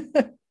year.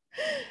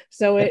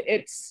 So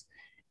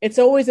it's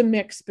always a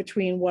mix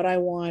between what I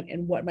want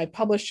and what my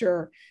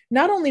publisher.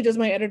 Not only does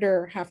my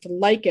editor have to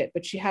like it,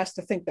 but she has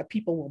to think that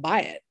people will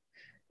buy it.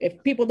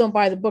 If people don't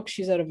buy the book,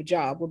 she's out of a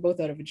job. We're both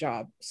out of a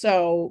job.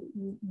 So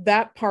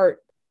that part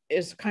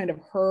is kind of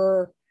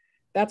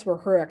that's where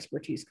her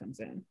expertise comes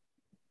in.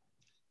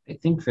 I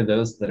think for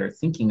those that are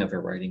thinking of a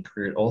writing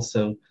career, it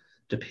also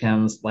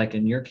depends, like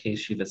in your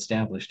case, you've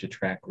established a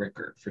track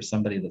record. For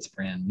somebody that's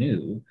brand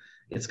new,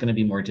 it's going to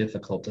be more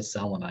difficult to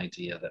sell an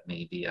idea that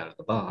may be out of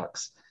the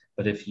box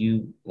But if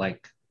you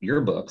like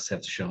your books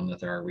have shown that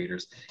there are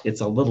readers,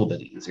 it's a little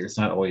bit easier. It's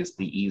not always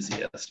the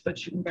easiest,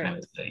 but you can kind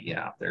of say,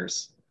 yeah,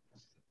 there's.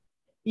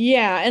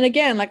 Yeah. And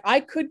again, like I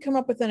could come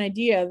up with an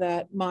idea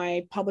that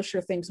my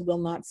publisher thinks will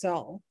not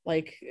sell.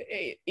 Like,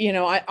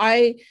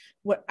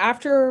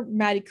 after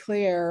Maddie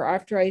Claire,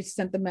 after I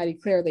sent them Maddie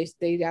Claire,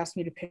 they asked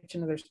me to pitch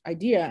another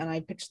idea, and I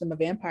pitched them a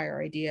vampire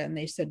idea, and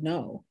they said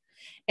no.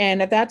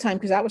 And at that time,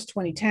 because that was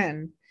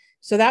 2010,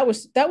 so that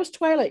was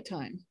Twilight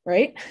time,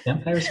 right?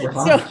 Vampires were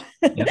So, hot.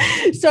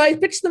 Yeah. so I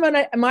pitched them,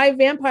 and my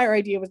vampire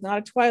idea was not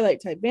a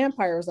Twilight type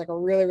vampire. It was like a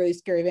really, really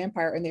scary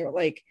vampire. And they were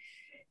like,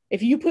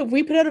 if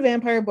we put out a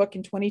vampire book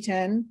in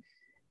 2010,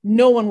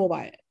 no one will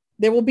buy it.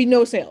 There will be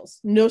no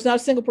sales. No, it's not a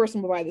single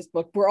person will buy this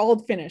book. We're all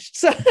finished.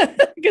 So,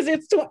 because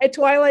it's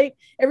Twilight,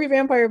 every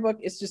vampire book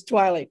is just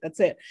Twilight. That's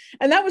it.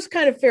 And that was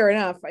kind of fair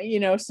enough,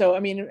 So, I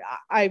mean,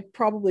 I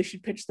probably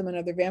should pitch them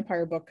another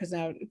vampire book because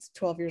now it's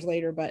 12 years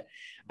later. But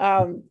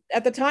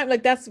at the time,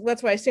 like that's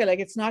why I say, like,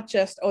 it's not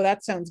just, oh,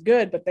 that sounds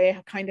good, but they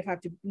kind of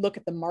have to look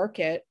at the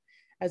market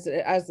as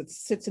it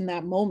sits in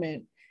that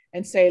moment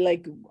and say,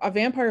 like, a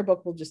vampire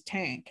book will just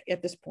tank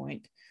at this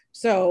point.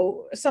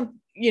 So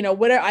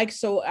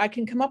I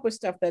can come up with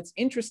stuff that's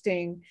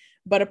interesting,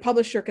 but a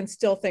publisher can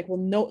still think, well,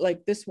 no,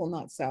 like this will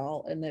not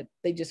sell, and that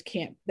they just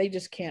can't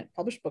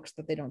publish books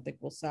that they don't think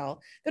will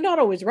sell. They're not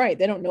always right.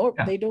 They don't know.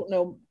 Yeah. They don't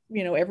know,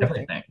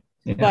 everything.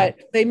 Yeah.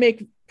 But they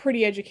make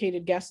pretty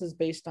educated guesses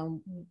based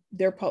on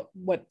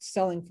what's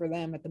selling for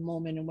them at the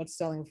moment and what's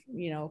selling,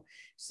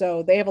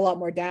 so they have a lot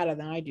more data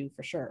than I do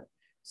for sure.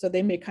 So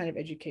they make kind of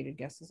educated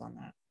guesses on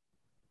that.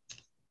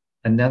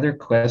 Another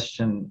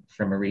question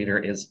from a reader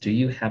is, do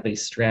you have a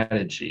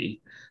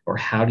strategy, or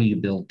how do you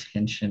build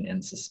tension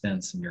and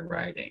suspense in your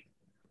writing?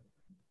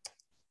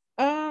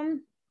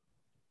 The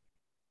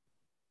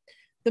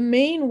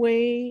main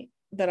way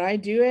that I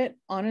do it,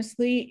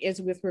 honestly, is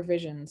with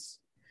revisions.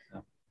 Yeah.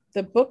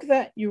 The book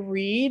that you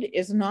read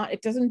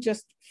it doesn't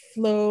just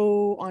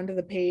flow onto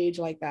the page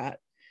like that.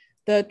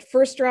 The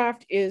first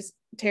draft is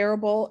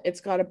terrible.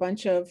 It's got a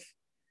bunch of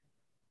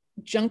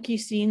junky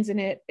scenes in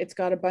it. It's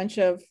got a bunch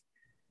of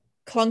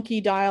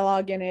clunky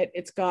dialogue in it.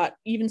 It's got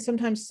even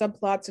sometimes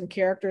subplots and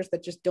characters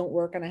that just don't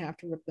work, and I have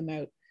to rip them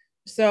out.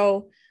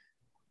 So,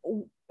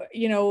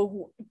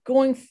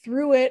 going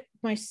through it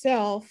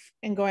myself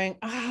and going,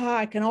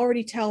 I can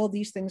already tell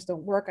these things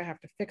don't work. I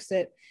have to fix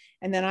it.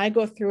 And then I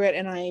go through it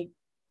and I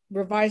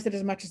revise it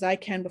as much as I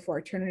can before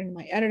I turn it into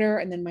my editor.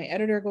 And then my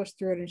editor goes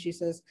through it and she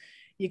says,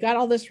 you got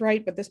all this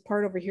right, but this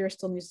part over here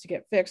still needs to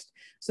get fixed.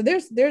 So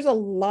there's a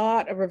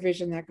lot of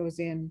revision that goes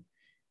in.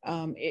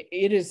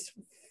 It is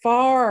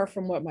far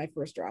from what my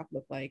first draft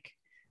looked like.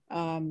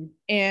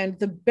 And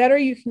the better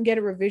you can get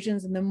at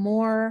revisions, and the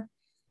more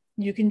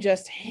you can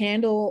just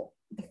handle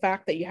the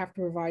fact that you have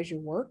to revise your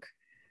work,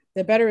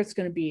 the better it's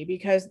going to be,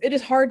 because it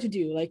is hard to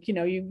do. Like,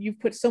 you've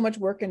put so much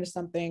work into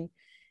something,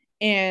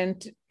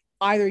 and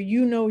either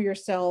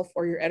yourself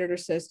or your editor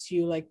says to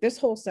you, like, this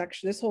whole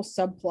section, this whole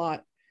subplot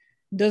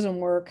doesn't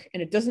work,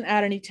 and it doesn't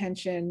add any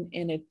tension,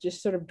 and it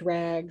just sort of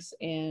drags,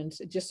 and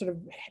it just sort of,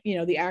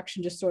 the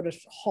action just sort of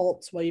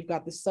halts while you've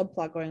got this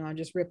subplot going on.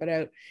 Just rip it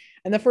out.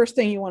 And the first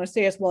thing you want to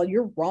say is, well,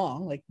 you're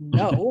wrong. Like,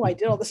 no, I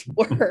did all this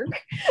work.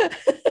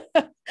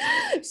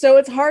 So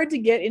it's hard to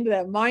get into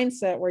that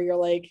mindset where you're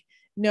like,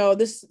 no,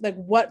 this, like,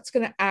 what's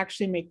going to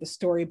actually make the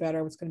story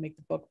better? What's going to make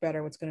the book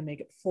better? What's going to make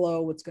it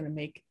flow? What's going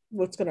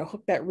to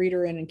hook that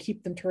reader in and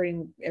keep them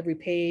turning every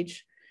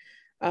page?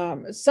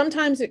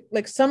 Sometimes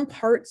some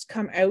parts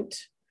come out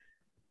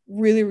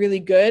really, really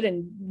good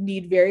and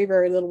need very,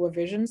 very little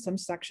revision. Some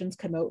sections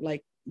come out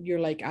like you're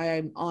like,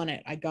 I'm on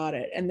it, I got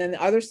it. And then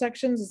the other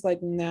sections is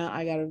like, nah,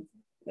 I gotta,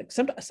 like,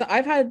 so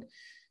I've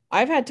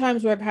had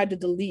times where I've had to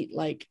delete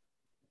like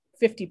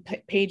 50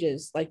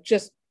 pages, like,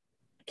 just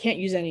can't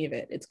use any of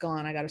it. It's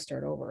gone. I got to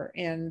start over.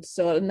 And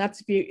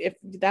that's, if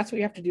that's what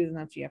you have to do, then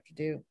that's what you have to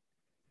do.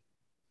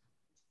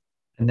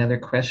 Another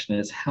question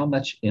is, how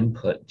much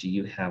input do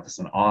you have as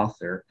an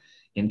author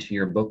into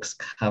your book's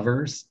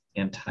covers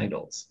and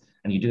titles?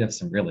 And you do have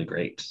some really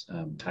great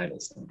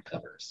titles and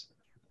covers.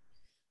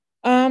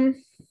 So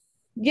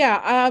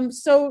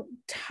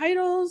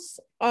titles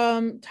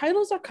are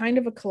kind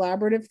of a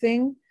collaborative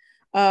thing.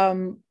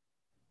 My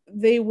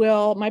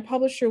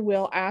publisher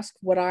will ask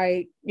what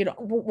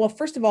well,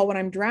 first of all, when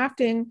I'm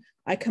drafting,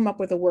 I come up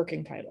with a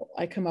working title.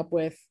 I come up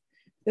with,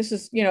 this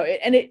is,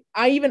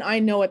 I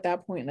know at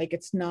that point, like,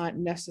 it's not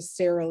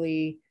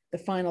necessarily the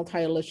final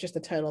title. It's just the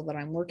title that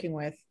I'm working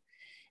with.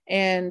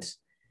 And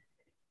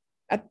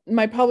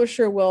my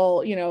publisher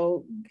will,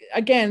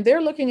 again,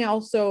 they're looking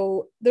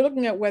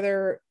at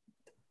whether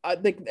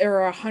there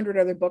are 100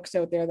 other books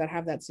out there that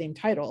have that same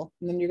title,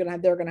 and then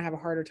they're going to have a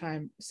harder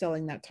time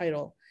selling that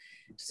title.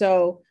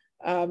 So,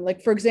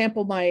 like, for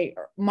example,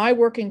 my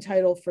working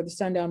title for the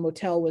Sundown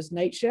Motel was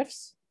Night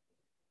Shifts.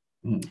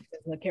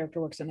 The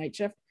character works a night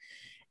shift.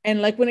 And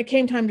like, when it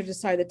came time to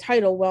decide the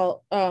title,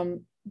 well,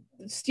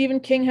 Stephen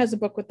King has a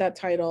book with that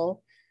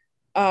title.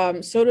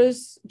 So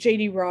does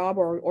J.D. Robb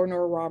or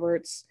Nora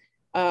Roberts.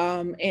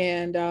 And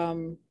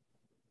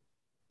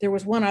there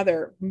was one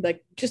other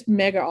like just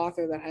mega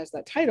author that has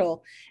that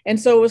title. And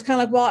so it was kind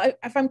of like, well,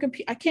 if I'm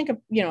I can't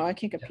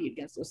compete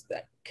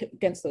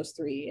against those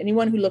three.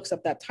 Anyone who looks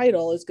up that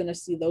title is going to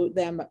see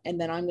them,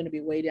 and then I'm going to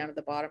be way down at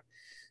the bottom.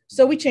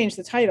 So we changed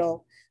the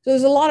title. So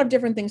there's a lot of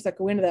different things that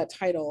go into that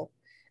title.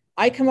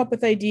 I come up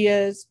with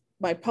ideas,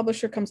 my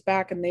publisher comes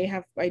back and they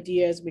have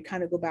ideas. We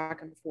kind of go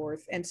back and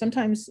forth. And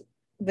sometimes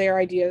their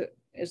idea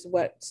is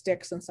what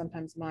sticks and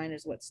sometimes mine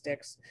is what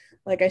sticks.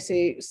 Like I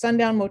say,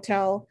 Sundown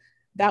Motel,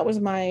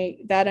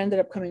 that ended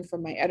up coming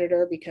from my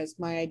editor because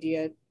my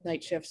idea,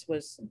 Night Shifts,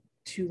 was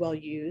too well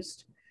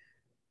used.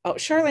 Oh,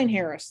 Charlene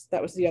Harris,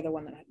 that was the other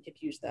one that I had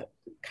used, that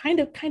kind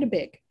of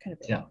big.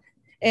 Yeah.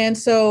 And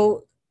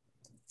so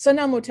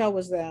Sundown Motel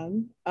was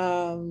them.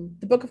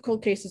 The Book of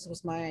Cold Cases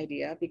was my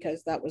idea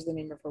because that was the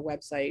name of her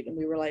website. And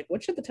we were like,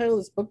 what should the title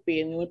of this book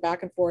be? And we went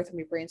back and forth and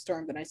we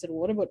brainstormed. And I said, well,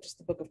 what about just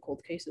the Book of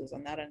Cold Cases?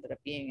 And that ended up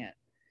being it.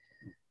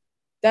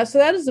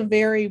 That is a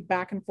very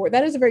back and forth.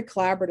 That is a very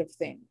collaborative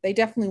thing. They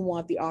definitely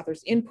want the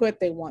author's input.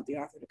 They want the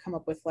author to come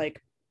up with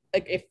like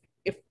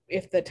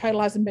if the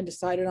title hasn't been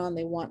decided on,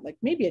 they want like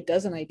maybe a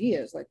dozen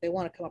ideas. Like they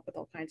want to come up with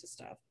all kinds of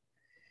stuff.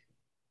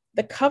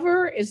 The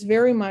cover is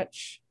very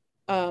much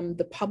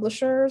the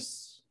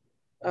publisher's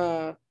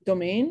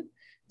domain.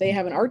 They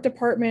have an art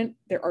department.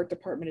 Their art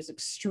department is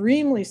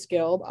extremely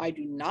skilled. I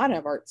do not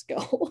have art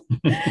skill.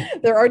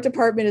 Their art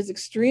department is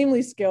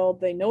extremely skilled.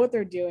 They know what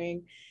they're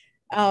doing.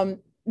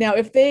 Now,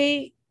 if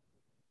they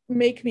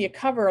make me a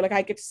cover, like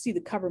I get to see the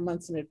cover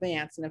months in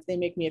advance. And if they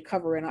make me a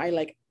cover and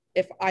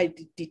if I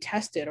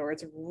detest it or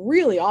it's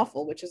really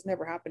awful, which has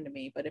never happened to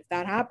me, but if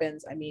that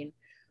happens, I mean,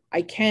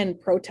 I can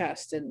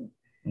protest and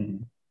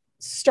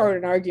start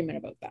an argument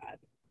about that.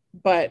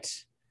 But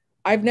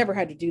I've never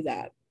had to do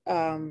that.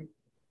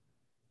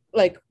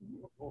 Like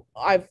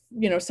I've,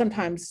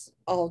 sometimes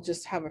I'll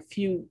just have a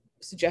few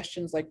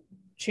suggestions, like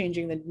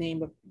changing the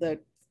name of the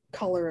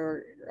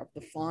color of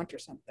the font or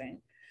something.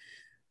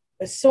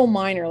 It's so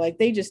minor, like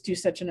they just do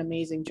such an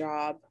amazing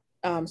job.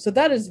 So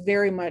that is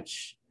very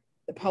much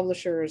the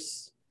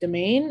publisher's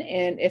domain.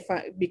 And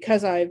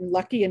because I'm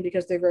lucky and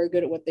because they're very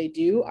good at what they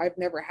do, I've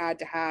never had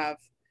to have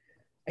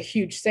a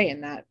huge say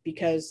in that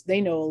because they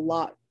know a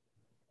lot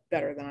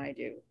better than I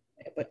do,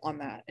 but on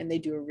that, and they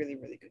do a really,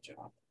 really good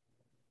job.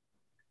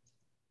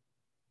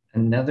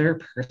 Another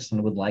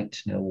person would like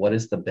to know, what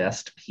is the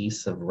best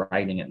piece of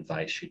writing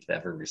advice you've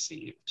ever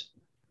received?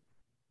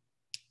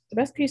 The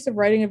best piece of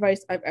writing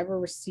advice I've ever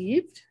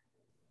received?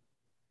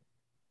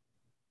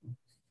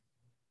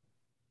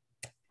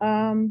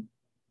 One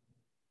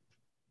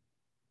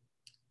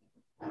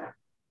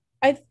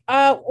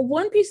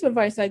piece of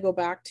advice I go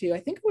back to, I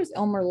think it was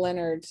Elmer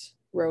Leonard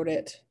wrote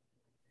it.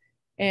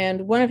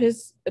 And one of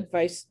his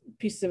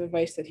pieces of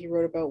advice that he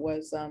wrote about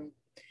was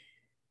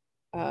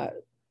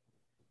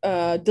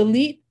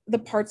delete the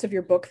parts of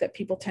your book that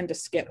people tend to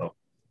skip. Oh,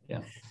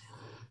 yeah.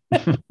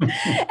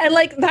 And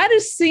like that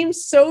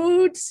seems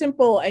so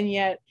simple, and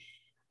yet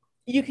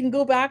you can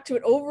go back to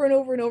it over and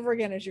over and over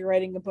again as you're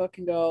writing a book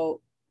and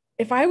go,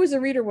 if I was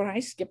a reader when I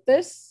skip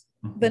this,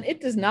 then it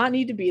does not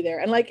need to be there.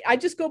 And like I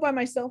just go by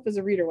myself as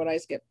a reader when I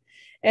skip.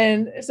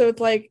 And so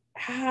it's like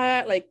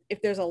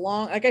if there's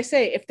like I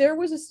say, if there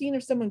was a scene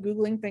of someone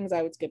Googling things,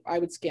 I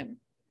would skim.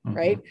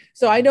 Right.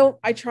 So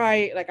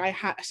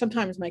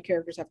sometimes my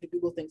characters have to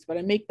Google things, but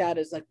I make that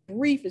as like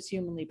brief as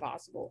humanly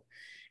possible.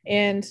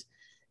 And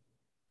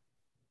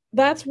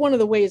that's one of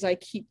the ways I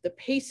keep the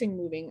pacing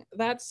moving.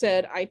 That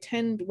said, I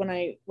tend, when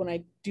I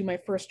do my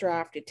first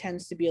draft, it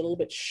tends to be a little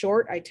bit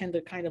short. I tend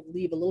to kind of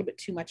leave a little bit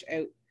too much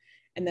out.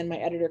 And then my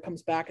editor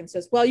comes back and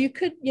says, well, you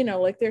could,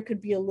 like there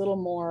could be a little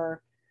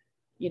more,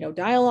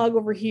 dialogue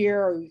over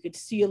here, or you could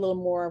see a little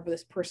more of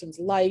this person's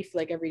life,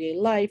 like everyday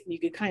life, and you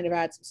could kind of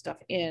add some stuff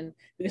in,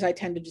 because I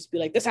tend to just be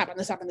like, this happened,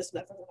 and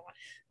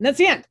that's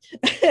the end.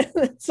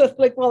 So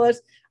like, well,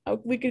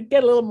 we could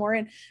get a little more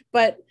in,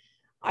 but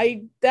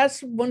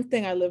that's one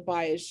thing I live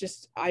by is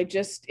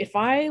if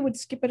I would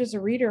skip it as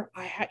a reader,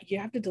 you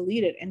have to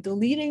delete it, and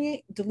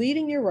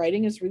deleting your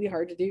writing is really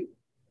hard to do.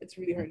 It's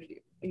really hard to do.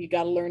 And you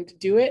got to learn to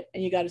do it,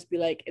 and you got to be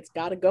like, it's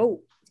got to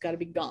go. It's got to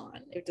be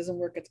gone. If it doesn't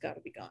work, it's got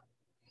to be gone.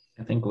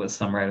 I think it was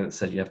some writer that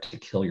said you have to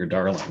kill your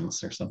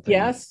darlings or something.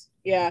 Yes.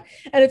 Yeah.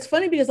 And it's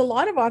funny because a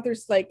lot of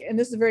authors and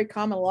this is very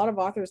common, a lot of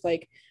authors,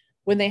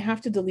 when they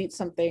have to delete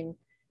something,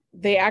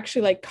 they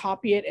actually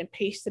copy it and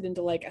paste it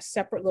into a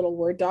separate little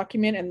Word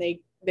document, and they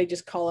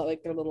just call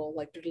it their little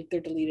their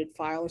deleted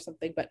file or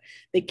something, but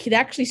they could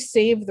actually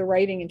save the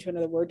writing into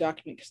another Word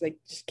document because they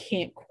just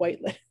can't quite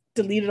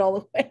delete it all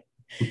the way.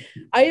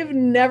 I have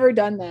never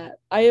done that.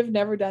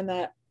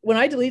 When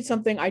I delete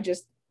something, I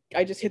just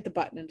hit the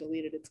button and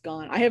delete it. It's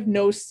gone. I have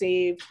no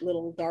saved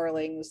little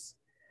darlings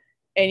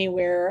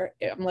anywhere.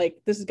 I'm like,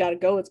 this has got to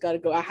go. It's got to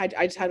go.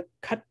 I just got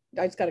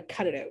to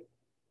cut it out.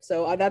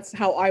 So that's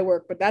how I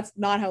work, but that's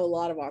not how a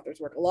lot of authors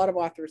work. A lot of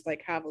authors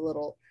have a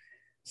little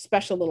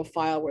special little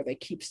file where they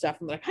keep stuff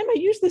and they're like, I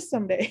might use this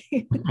someday.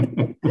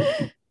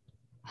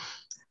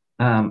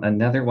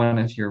 Another one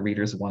of your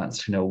readers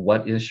wants to know,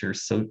 what is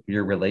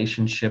your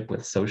relationship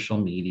with social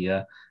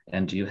media,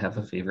 and do you have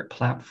a favorite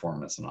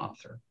platform as an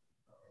author?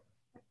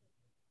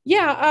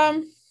 Yeah,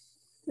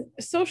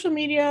 social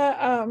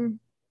media.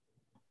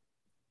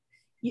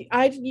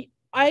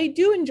 I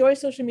do enjoy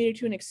social media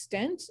to an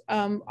extent.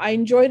 I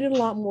enjoyed it a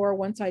lot more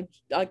once I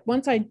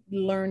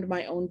learned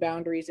my own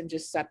boundaries and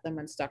just set them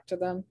and stuck to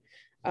them.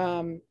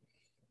 Um,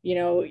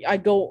 I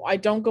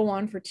don't go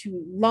on for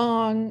too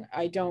long.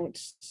 I don't,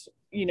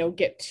 I don't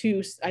get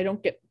too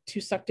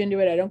sucked into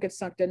it. I don't get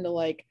sucked into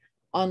like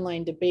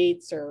online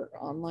debates or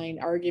online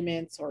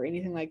arguments or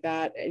anything like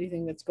that.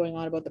 Anything that's going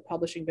on about the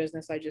publishing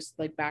business, I just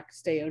like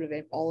stay out of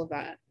it, all of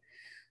that.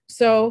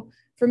 So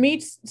for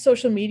me,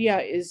 social media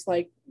is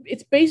like,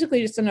 it's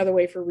basically just another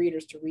way for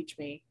readers to reach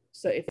me.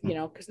 So if,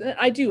 because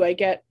I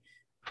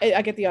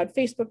get the odd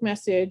Facebook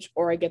message,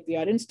 or I get the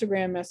odd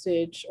Instagram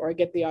message, or I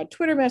get the odd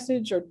Twitter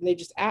message, or they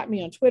just at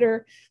me on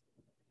Twitter.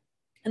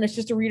 And it's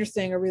just a reader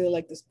saying, I really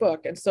like this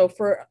book. And so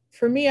for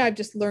me, I've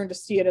just learned to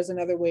see it as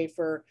another way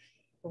for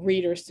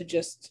readers to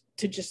just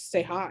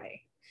say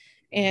hi.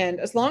 And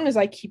as long as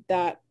I keep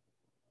that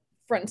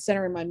front and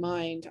center in my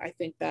mind, I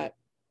think that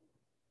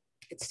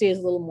it stays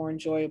a little more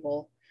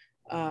enjoyable.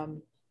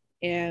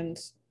 And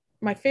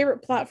my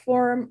favorite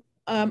platform,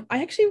 I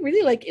actually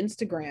really like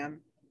Instagram.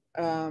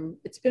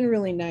 It's been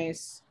really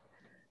nice.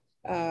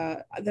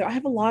 I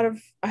have a lot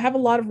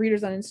of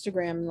readers on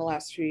Instagram in the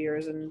last few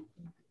years, and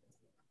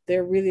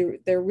they're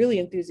really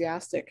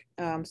enthusiastic.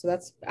 So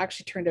that's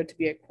actually turned out to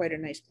be quite a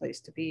nice place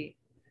to be.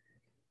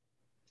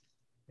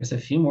 There's a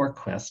few more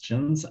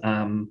questions.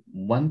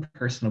 One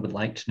person would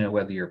like to know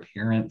whether your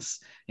parents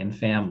and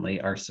family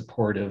are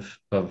supportive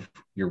of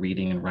your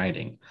reading and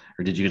writing,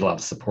 or did you get a lot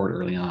of support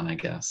early on, I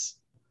guess?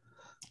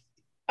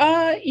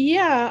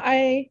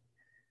 Yeah,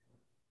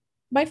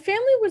 my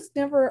family was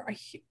never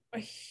a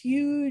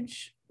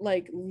huge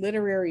like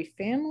literary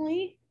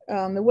family.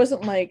 It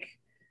wasn't like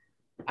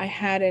I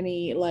had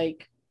any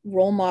like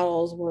role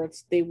models where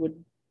they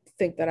would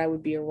think that I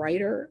would be a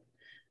writer.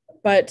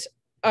 But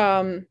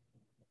um,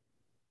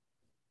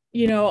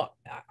 you know,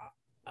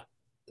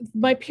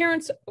 my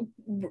parents,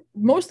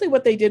 mostly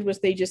what they did was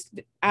they just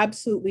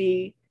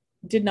absolutely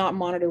did not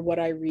monitor what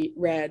I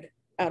read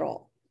at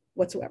all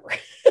whatsoever.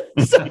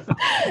 So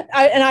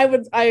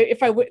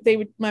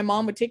my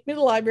mom would take me to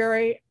the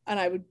library and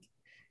I would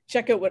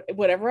check out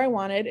whatever I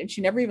wanted. And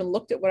she never even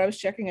looked at what I was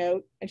checking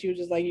out. And she was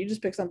just like, you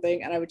just pick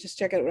something. And I would just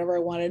check out whatever I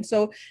wanted.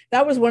 So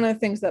that was one of the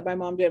things that my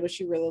mom did, was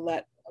she really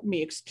let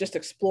me just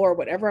explore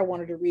whatever I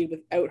wanted to read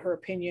without her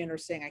opinion or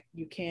saying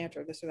you can't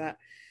or this or that.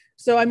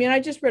 So, I mean, I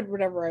just read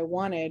whatever I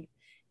wanted.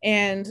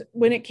 And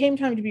when it came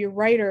time to be a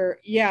writer,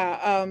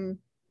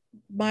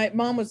 my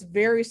mom was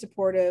very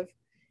supportive.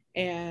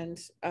 And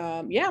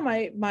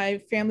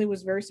my family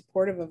was very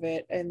supportive of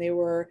it. And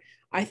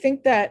I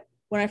think that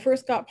when I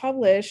first got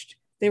published,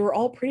 they were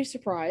all pretty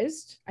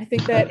surprised. I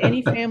think that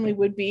any family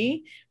would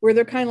be, where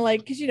they're kind of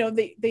like, because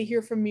they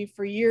hear from me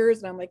for years,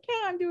 and I'm like,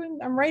 yeah,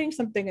 I'm writing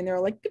something, and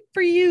they're like, good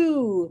for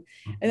you.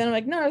 And then I'm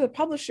like, no, I was a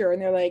publisher,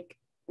 and they're like,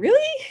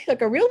 really,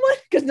 like a real one?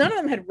 Because none of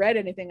them had read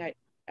anything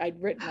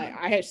I'd written.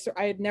 I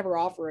had never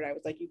offered. I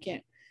was like, you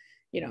can't,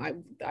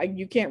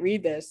 you can't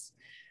read this.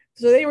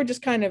 So they were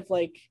just kind of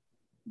like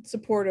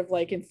supportive,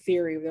 like in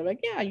theory. They're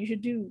like, yeah, you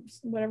should do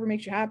whatever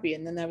makes you happy.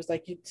 And then I was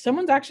like,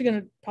 someone's actually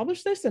going to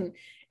publish this? And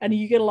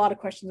you get a lot of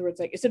questions where it's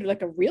like, is it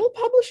like a real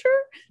publisher?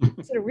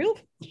 Is it a real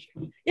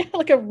publisher? Yeah,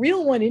 like a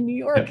real one in New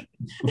York.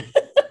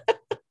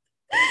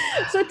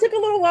 So it took a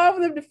little while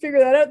for them to figure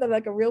that out, that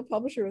like a real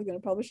publisher was going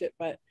to publish it.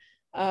 But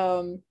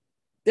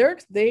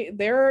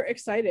they're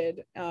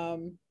excited.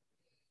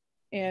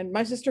 And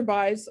my sister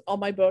buys all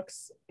my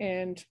books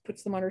and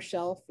puts them on her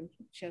shelf, and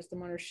she has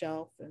them on her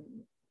shelf, and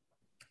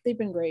they've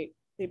been great.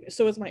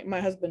 So is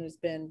my husband has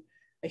been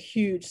a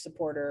huge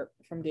supporter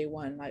from day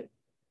one. I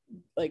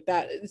like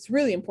that. It's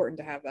really important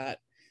to have that.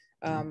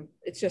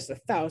 It's just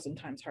 1,000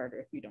 times harder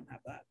if you don't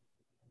have that.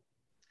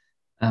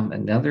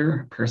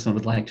 Another person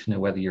would like to know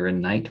whether you're a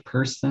night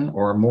person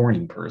or a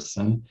morning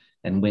person,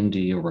 and when do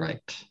you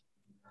write?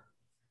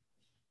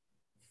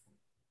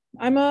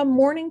 I'm a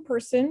morning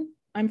person.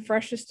 I'm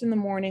freshest in the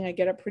morning. I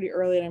get up pretty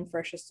early and I'm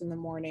freshest in the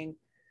morning.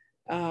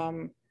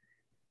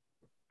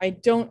 I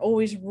don't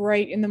always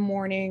write in the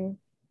morning,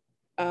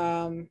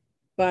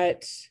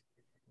 but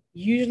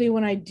usually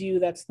when I do,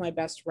 that's my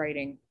best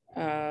writing.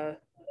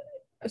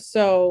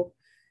 So,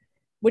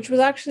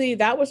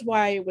 that was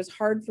why it was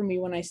hard for me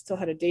when I still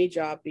had a day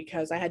job,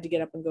 because I had to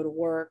get up and go to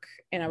work,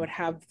 and I would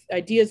have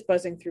ideas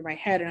buzzing through my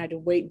head, and I had to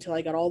wait until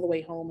I got all the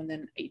way home and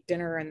then ate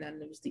dinner, and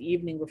then it was the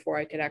evening before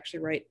I could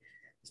actually write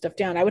stuff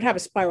down. I would have a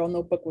spiral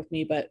notebook with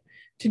me, but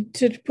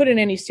to put in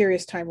any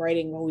serious time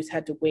writing, I always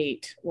had to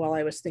wait while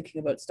I was thinking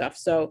about stuff.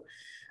 So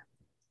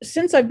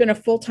since I've been a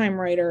full-time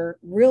writer,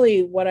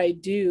 really what I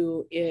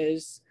do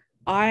is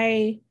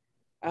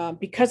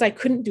because I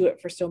couldn't do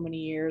it for so many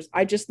years,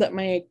 I just let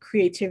my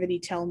creativity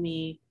tell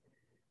me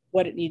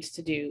what it needs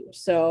to do.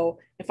 So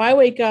if I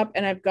wake up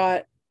and I've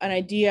got an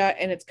idea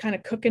and it's kind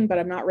of cooking, but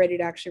I'm not ready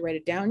to actually write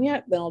it down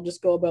yet, then I'll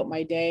just go about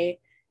my day.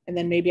 And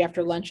then maybe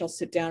after lunch, I'll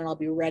sit down and I'll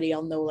be ready.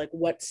 I'll know like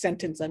what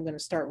sentence I'm going to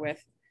start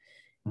with.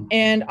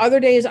 And other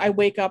days I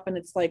wake up and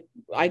it's like,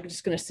 I'm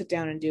just going to sit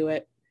down and do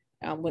it.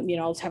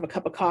 I'll just have a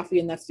cup of coffee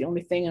and that's the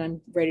only thing and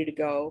I'm ready to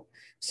go.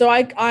 So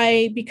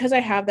because I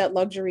have that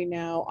luxury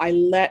now, I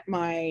let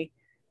my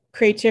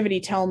creativity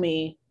tell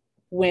me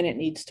when it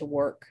needs to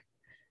work.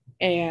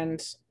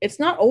 And it's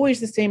not always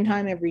the same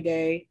time every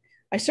day.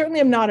 I certainly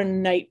am not a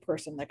night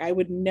person. Like I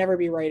would never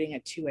be writing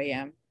at 2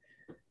 a.m.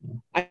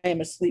 I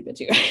am asleep at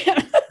 2 a.m.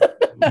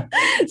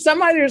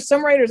 Some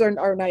writers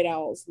are night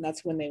owls and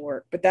that's when they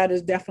work, but that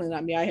is definitely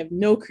not me. I have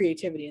no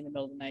creativity in the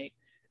middle of the night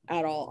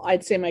at all.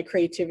 I'd say my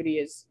creativity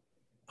is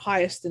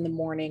highest in the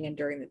morning and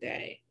during the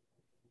day.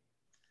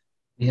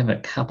 We have a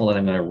couple that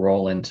I'm going to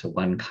roll into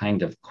one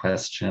kind of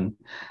question.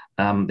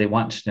 They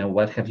want to know,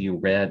 what have you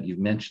read? You've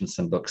mentioned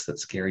some books that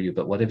scare you,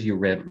 but what have you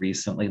read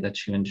recently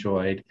that you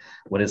enjoyed?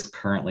 What is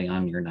currently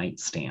on your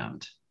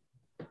nightstand?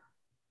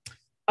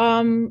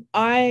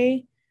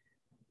 I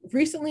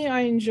recently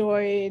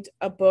enjoyed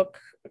a book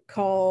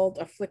called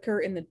A Flicker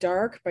in the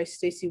Dark by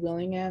Stacey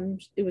Willingham.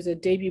 It was a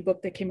debut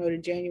book that came out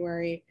in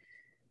January.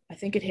 I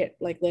think it hit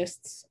like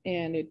lists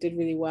and it did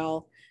really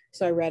well.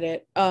 So I read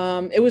it.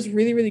 It was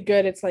really, really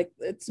good.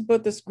 It's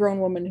about this grown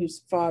woman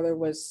whose father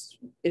was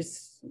a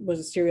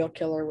serial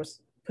killer,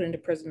 was put into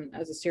prison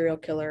as a serial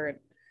killer. And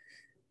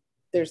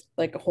there's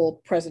like a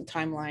whole present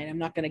timeline. I'm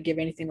not going to give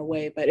anything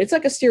away, but it's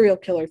like a serial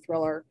killer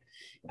thriller.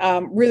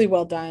 Really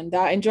well done.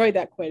 I enjoyed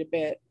that quite a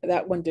bit.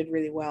 That one did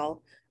really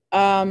well.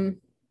 On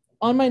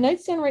my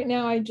nightstand right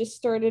now, I just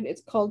started,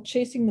 it's called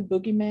Chasing the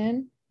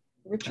Boogeyman.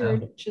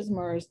 Richard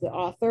Chismar is the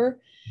author.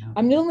 Yeah.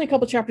 I'm only a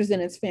couple chapters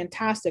in. It's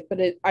fantastic, but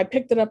I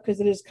picked it up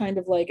because it is kind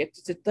of like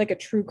it's like a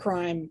true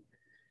crime.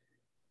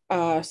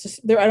 I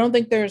don't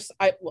think there's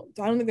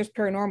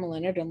paranormal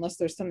in it unless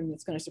there's something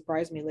that's going to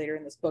surprise me later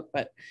in this book.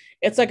 But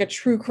it's like a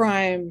true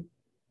crime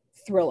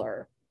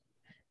thriller,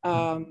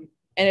 and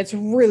it's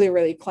really,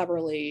 really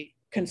cleverly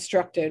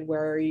constructed.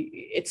 Where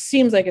it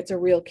seems like it's a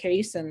real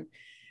case, and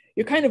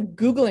you're kind of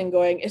Googling,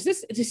 going,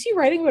 is he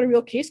writing about a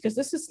real case? Because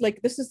this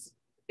is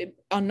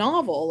a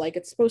novel, like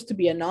it's supposed to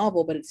be a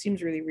novel, but it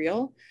seems really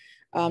real.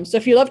 So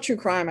if you love true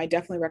crime, I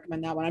definitely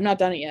recommend that one. I'm not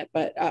done it yet,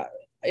 but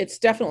it's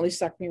definitely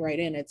sucked me right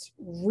in. It's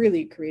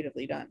really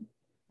creatively done.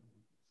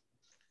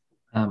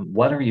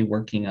 What are you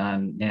working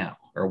on now,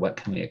 or what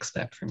can we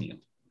expect from you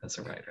as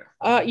a writer?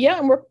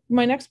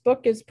 My next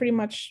book is pretty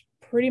much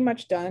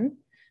done.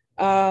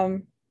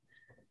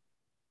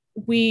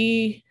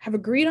 We have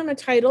agreed on a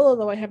title,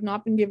 although I have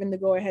not been given the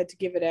go ahead to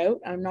give it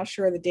out. I'm not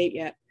sure of the date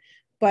yet.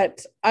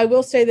 But I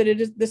will say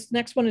that this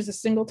next one is a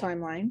single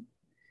timeline,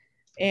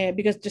 and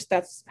because just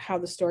that's how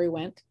the story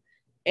went.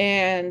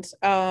 And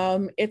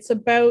it's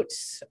about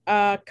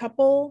a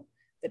couple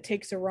that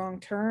takes a wrong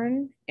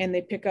turn and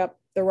they pick up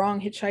the wrong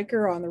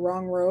hitchhiker on the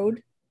wrong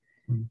road,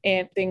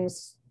 and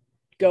things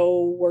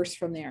go worse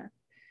from there.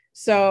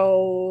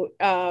 So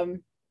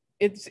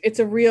it's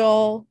a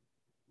real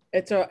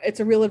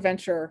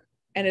adventure,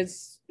 and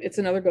it's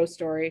another ghost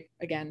story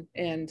again.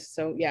 And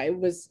so yeah, it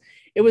was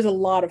a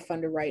lot of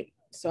fun to write.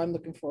 So I'm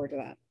looking forward to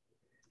that.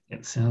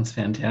 It sounds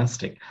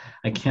fantastic.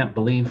 I can't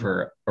believe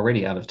we're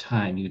already out of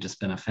time. You've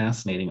just been a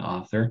fascinating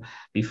author.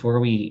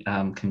 Before we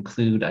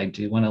conclude, I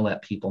do want to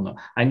let people know.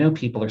 I know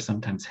people are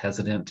sometimes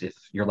hesitant. If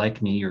you're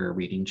like me, you're a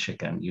reading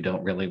chicken. You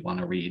don't really want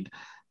to read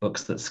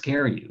books that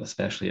scare you,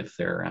 especially if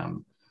they're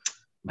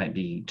might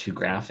be too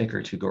graphic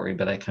or too gory.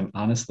 But I can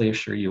honestly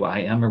assure you, I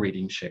am a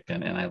reading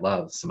chicken, and I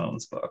love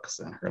Simone's books.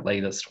 And her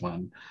latest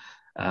one,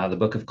 The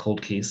Book of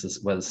Cold Cases,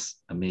 was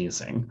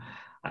amazing.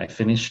 I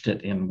finished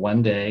it in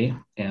one day.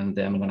 And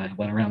then when I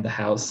went around the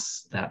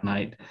house that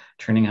night,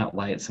 turning out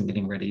lights and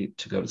getting ready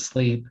to go to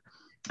sleep,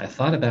 I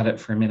thought about it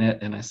for a minute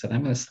and I said,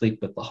 I'm going to sleep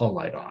with the whole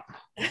light on.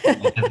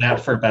 I did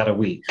that for about a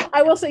week.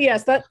 I will say,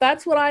 yes,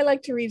 that's what I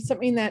like to read,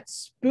 something that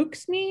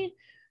spooks me,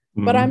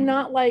 but I'm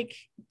not like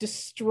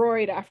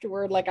destroyed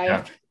afterward. Like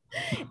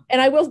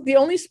and I will, the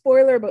only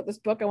spoiler about this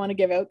book I want to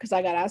give out, because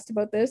I got asked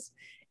about this,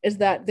 is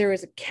that there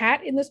is a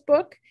cat in this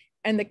book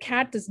and the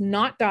cat does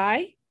not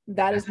die.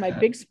 That is my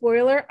big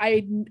spoiler.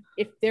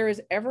 If there is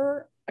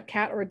ever a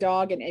cat or a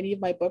dog in any of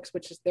my books,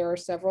 which is there are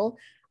several,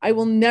 I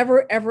will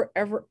never, ever,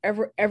 ever,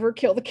 ever, ever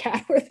kill the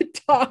cat or the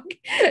dog.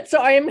 So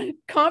I am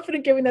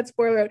confident giving that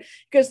spoiler out,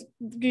 because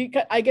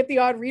I get the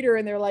odd reader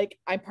and they're like,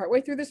 I'm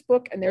partway through this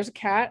book and there's a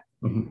cat.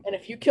 And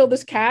if you kill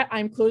this cat,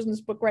 I'm closing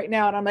this book right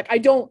now. And I'm like, I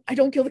don't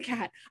kill the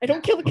cat. I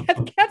don't kill the cat.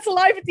 The cat's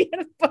alive at the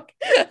end of the book.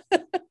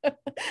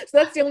 So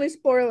that's the only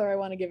spoiler I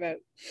want to give out.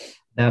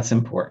 That's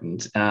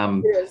important. I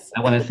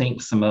want to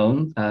thank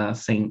Simone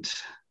St.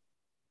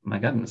 My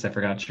goodness, I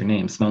forgot your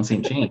name, Simone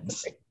St.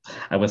 James.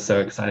 I was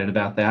so excited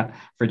about that,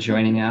 for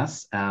joining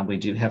us. We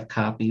do have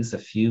copies, a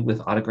few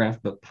with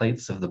autographed book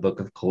plates of the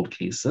Book of Cold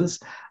Cases.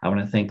 I want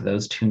to thank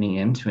those tuning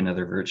in to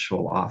another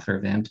virtual author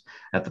event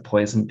at the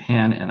Poison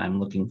Pen, and I'm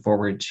looking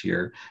forward to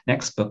your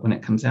next book when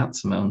it comes out,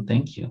 Simone.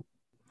 Thank you.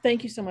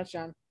 Thank you so much,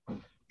 John.